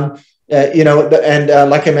right. Like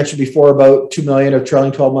I mentioned before, about $2 million of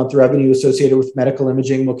trailing 12-month revenue associated with medical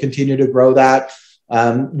imaging. We'll continue to grow that.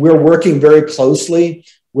 We're working very closely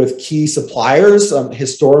with key suppliers,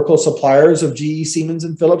 historical suppliers of GE, Siemens,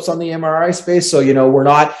 and Philips on the MRI space. So,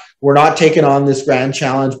 we're not taking on this grand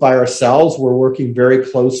challenge by ourselves. We're working very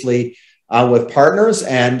closely with partners,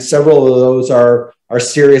 and several of those are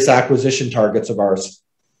serious acquisition targets of ours.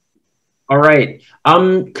 All right.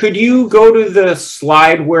 Could you go to the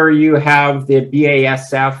slide where you have the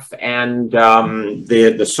BASF and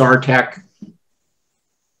the Sartec?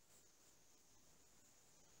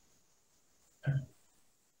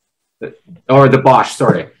 Or the Bosch,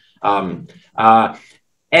 sorry. So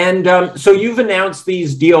you've announced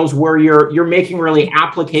these deals where you're making really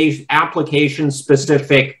application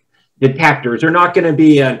specific detectors. They're not going to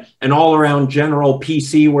be an all-around general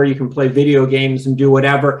PC where you can play video games and do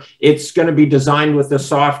whatever. It's going to be designed with the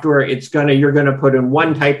software. You're going to put in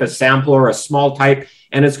one type of sample or a small type,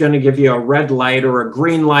 and it's going to give you a red light or a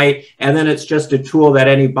green light. And then it's just a tool that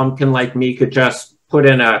any bumpkin like me could just put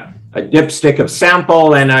in a dipstick of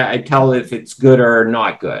sample, and I tell if it's good or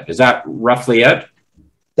not good. Is that roughly it?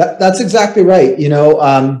 That's exactly right.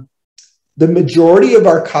 The majority of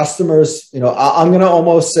our customers, I'm going to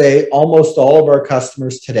almost say almost all of our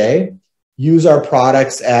customers today use our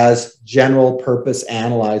products as general purpose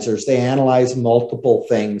analyzers. They analyze multiple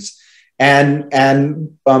things. So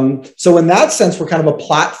in that sense, we're kind of a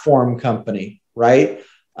platform company, right?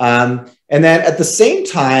 And then at the same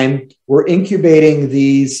time, we're incubating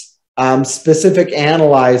these specific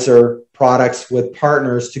analyzer products with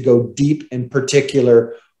partners to go deep in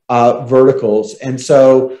particular verticals. And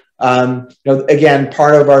so, again,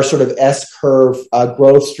 part of our sort of S-curve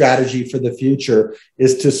growth strategy for the future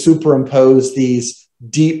is to superimpose these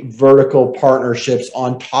deep vertical partnerships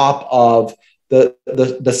on top of the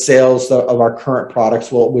sales of our current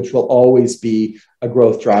products, which will always be a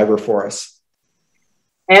growth driver for us.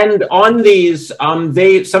 And on these,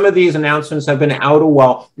 some of these announcements have been out a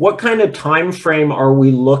while. What kind of time frame are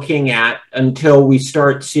we looking at until we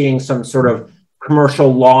start seeing some sort of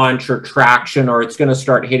commercial launch or traction, or it's going to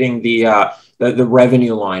start hitting the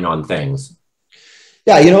revenue line on things?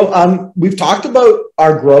 Yeah, we've talked about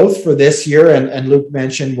our growth for this year, and Luke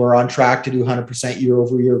mentioned we're on track to do 100%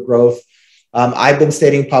 year-over-year growth. I've been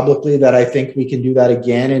stating publicly that I think we can do that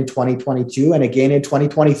again in 2022 and again in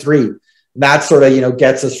 2023. That sort of,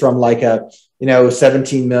 gets us from like a,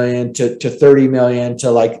 17 million to 30 million to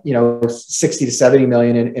like, 60 to 70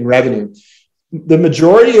 million in revenue. The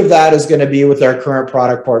majority of that is going to be with our current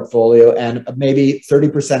product portfolio, and maybe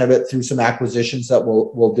 30% of it through some acquisitions that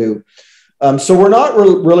we'll do. So we're not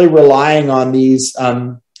really relying on these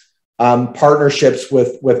partnerships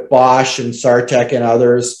with Bosch and Sartec and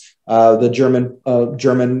others, the German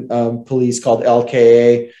police called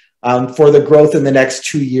LKA, for the growth in the next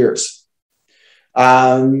 2 years.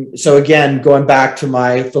 So again, going back to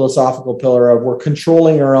my philosophical pillar of we're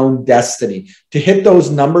controlling our own destiny. To hit those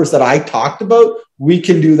numbers that I talked about, we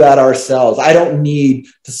can do that ourselves. I don't need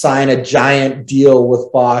to sign a giant deal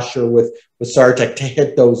with Bosch or with Sartec to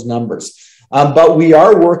hit those numbers. But we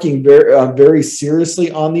are working very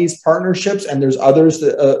seriously on these partnerships, and there's others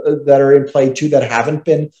that are in play too that haven't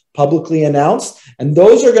been publicly announced, and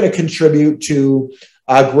those are going to contribute to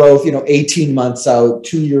growth, 18 months out,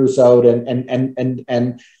 2 years out,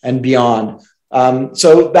 and beyond.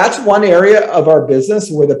 So that's one area of our business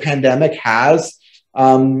where the pandemic has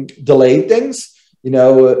delayed things.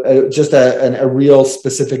 Just a real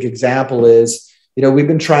specific example is, we've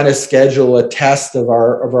been trying to schedule a test of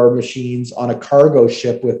our machines on a cargo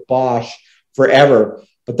ship with Bosch forever,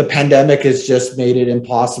 but the pandemic has just made it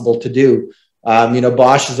impossible to do.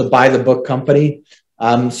 Bosch is a by the book company.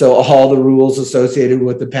 So all the rules associated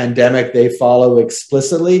with the pandemic, they follow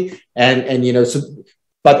explicitly.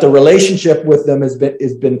 But the relationship with them has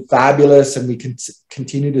been fabulous, and we can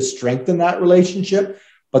continue to strengthen that relationship.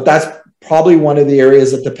 But that's probably one of the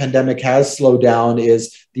areas that the pandemic has slowed down,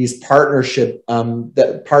 is these partnerships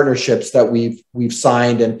that we've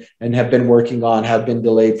signed and have been working on have been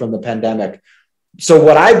delayed from the pandemic. So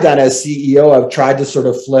what I've done as CEO, I've tried to sort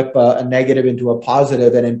of flip a negative into a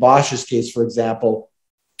positive. And in Bosch's case, for example,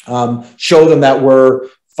 show them that we're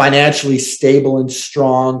financially stable and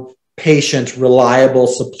strong, patient, reliable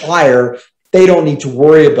supplier. They don't need to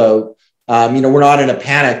worry about, we're not in a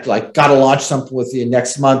panic, like got to launch something with you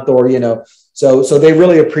next month, or, so they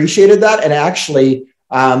really appreciated that. And actually,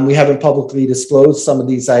 we haven't publicly disclosed some of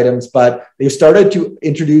these items, but they've started to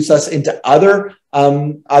introduce us into other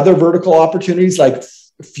vertical opportunities, like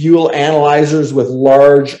fuel analyzers with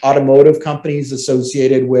large automotive companies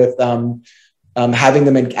associated with having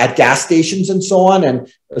them at gas stations and so on,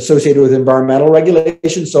 and associated with environmental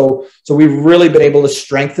regulations. So we've really been able to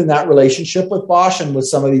strengthen that relationship with Bosch and with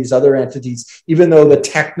some of these other entities, even though the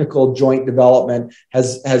technical joint development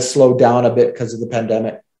has slowed down a bit because of the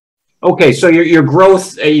pandemic. Okay, so your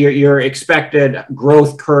growth, your expected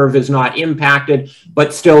growth curve is not impacted,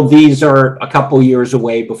 but still these are a couple years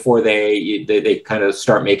away before they kind of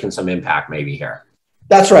start making some impact maybe here.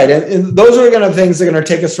 That's right. And those are going to things that are going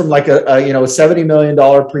to take us from like a $70 million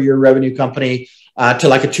per year revenue company to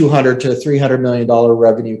like a $200 to $300 million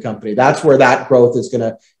revenue company. That's where that growth is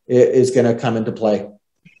going to come into play.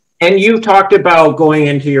 And you talked about going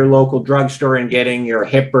into your local drugstore and getting your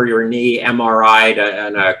hip or your knee MRI'd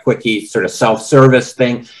and a quickie sort of self-service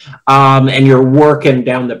thing. And you're working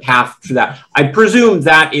down the path to that. I presume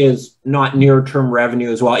that is not near-term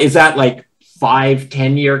revenue as well. Is that like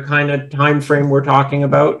 5-10 year kind of time frame we're talking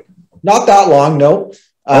about? Not that long, no.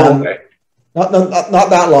 Okay. Not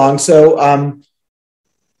that long. So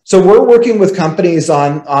we're working with companies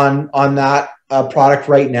on that product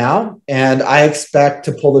right now, and I expect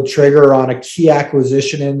to pull the trigger on a key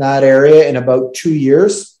acquisition in that area in about 2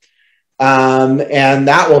 years, and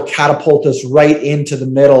that will catapult us right into the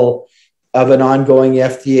middle of an ongoing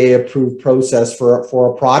FDA-approved process for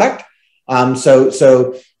a product. So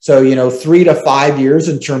 3 to 5 years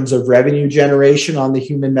in terms of revenue generation on the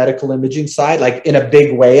human medical imaging side, like in a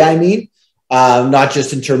big way, I mean. Not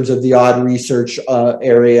just in terms of the odd research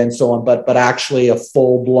area and so on, but actually a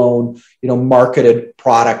full-blown, marketed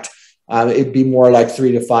product. It'd be more like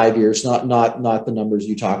 3 to 5 years, not the numbers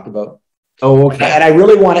you talked about. Oh, okay. And I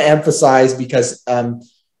really want to emphasize, because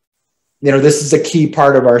this is a key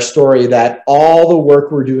part of our story, that all the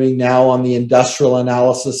work we're doing now on the industrial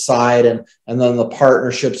analysis side and then the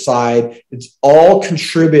partnership side, it's all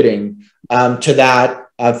contributing to that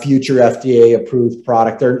future FDA-approved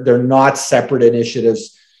product. They're not separate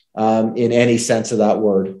initiatives in any sense of that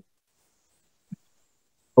word.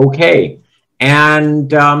 Okay.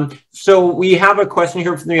 And so we have a question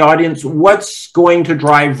here from the audience. What's going to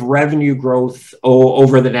drive revenue growth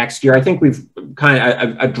over the next year? I think we've kind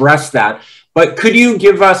of addressed that. But could you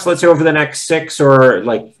give us, let's say, over the next 6 or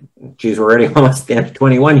we're already almost the end of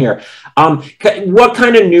 21 here. What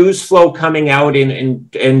kind of news flow coming out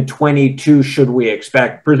in 22 should we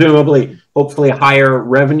expect? Presumably, hopefully higher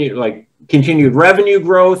revenue, like continued revenue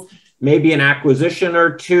growth, maybe an acquisition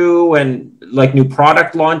or two, and like new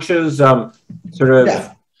product launches,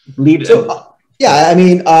 lead. So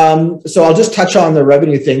I'll just touch on the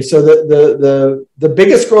revenue thing. So the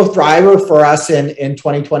biggest growth driver for us in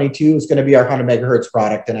 2022 is going to be our 100 megahertz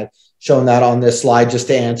product. And I've shown that on this slide just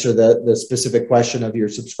to answer the specific question of your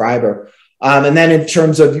subscriber. And then in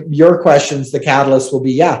terms of your questions, the catalyst will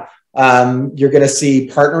be, you're going to see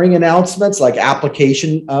partnering announcements like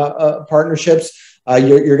application partnerships.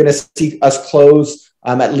 You're going to see us close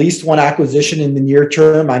at least one acquisition in the near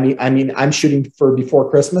term. I mean, I'm shooting for before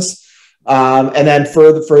Christmas. And then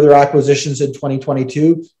further acquisitions in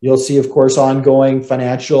 2022. You'll see, of course, ongoing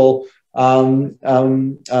financial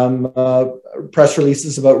press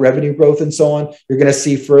releases about revenue growth and so on. You're going to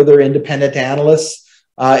see further independent analysts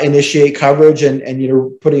initiate coverage and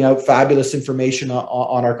putting out fabulous information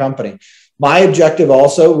on our company. My objective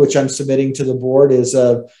also, which I'm submitting to the board, is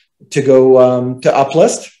to go to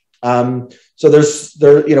uplist. So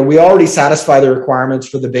we already satisfy the requirements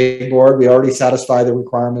for the big board. We already satisfy the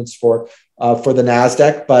requirements for for the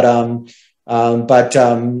NASDAQ.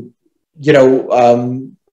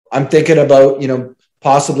 I'm thinking about,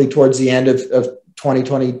 possibly towards the end of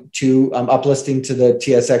 2022, uplisting to the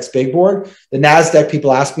TSX Big Board. The NASDAQ,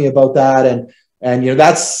 people ask me about that. And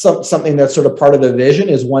that's something that's sort of part of the vision,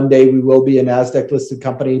 is one day we will be a NASDAQ listed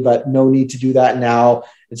company, but no need to do that now.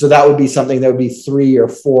 And so that would be something that would be 3 or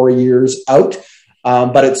 4 years out.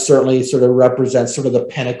 But it certainly sort of represents sort of the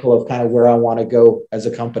pinnacle of kind of where I want to go as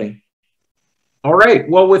a company. All right.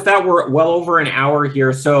 Well, with that, we're well over an hour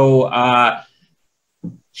here. So,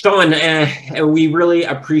 Sean, we really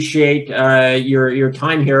appreciate your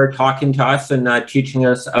time here talking to us and teaching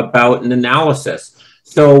us about Nanalysis.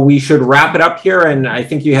 So we should wrap it up here. And I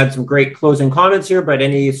think you had some great closing comments here, but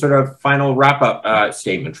any sort of final wrap-up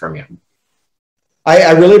statement from you?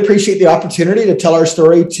 I really appreciate the opportunity to tell our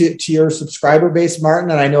story to your subscriber base,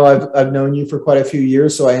 Martin. And I know I've known you for quite a few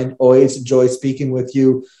years, so I always enjoy speaking with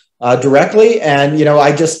you directly. And,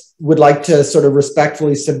 I just would like to sort of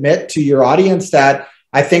respectfully submit to your audience that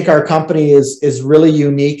I think our company is really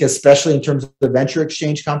unique, especially in terms of the venture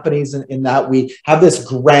exchange companies, in that we have this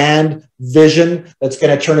grand vision that's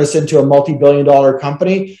going to turn us into a multi-billion-dollar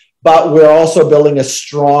company. But we're also building a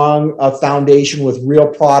strong foundation with real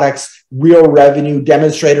products, real revenue,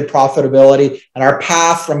 demonstrated profitability. And our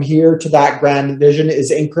path from here to that grand vision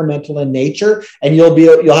is incremental in nature. And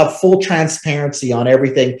you'll have full transparency on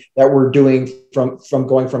everything that we're doing from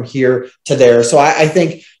going from here to there. So I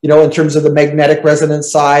think, in terms of the magnetic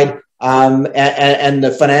resonance side, and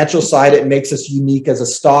the financial side, it makes us unique as a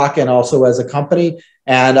stock and also as a company.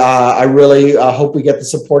 And I really hope we get the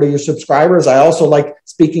support of your subscribers. I also like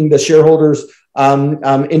speaking to shareholders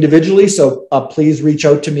individually. So please reach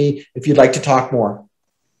out to me if you'd like to talk more.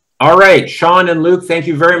 All right, Sean and Luke, thank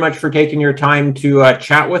you very much for taking your time to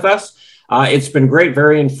chat with us. It's been great,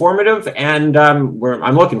 very informative, and I'm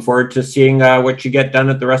looking forward to seeing what you get done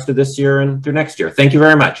at the rest of this year and through next year. Thank you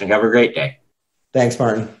very much, and have a great day. Thanks,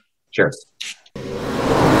 Martin. Cheers.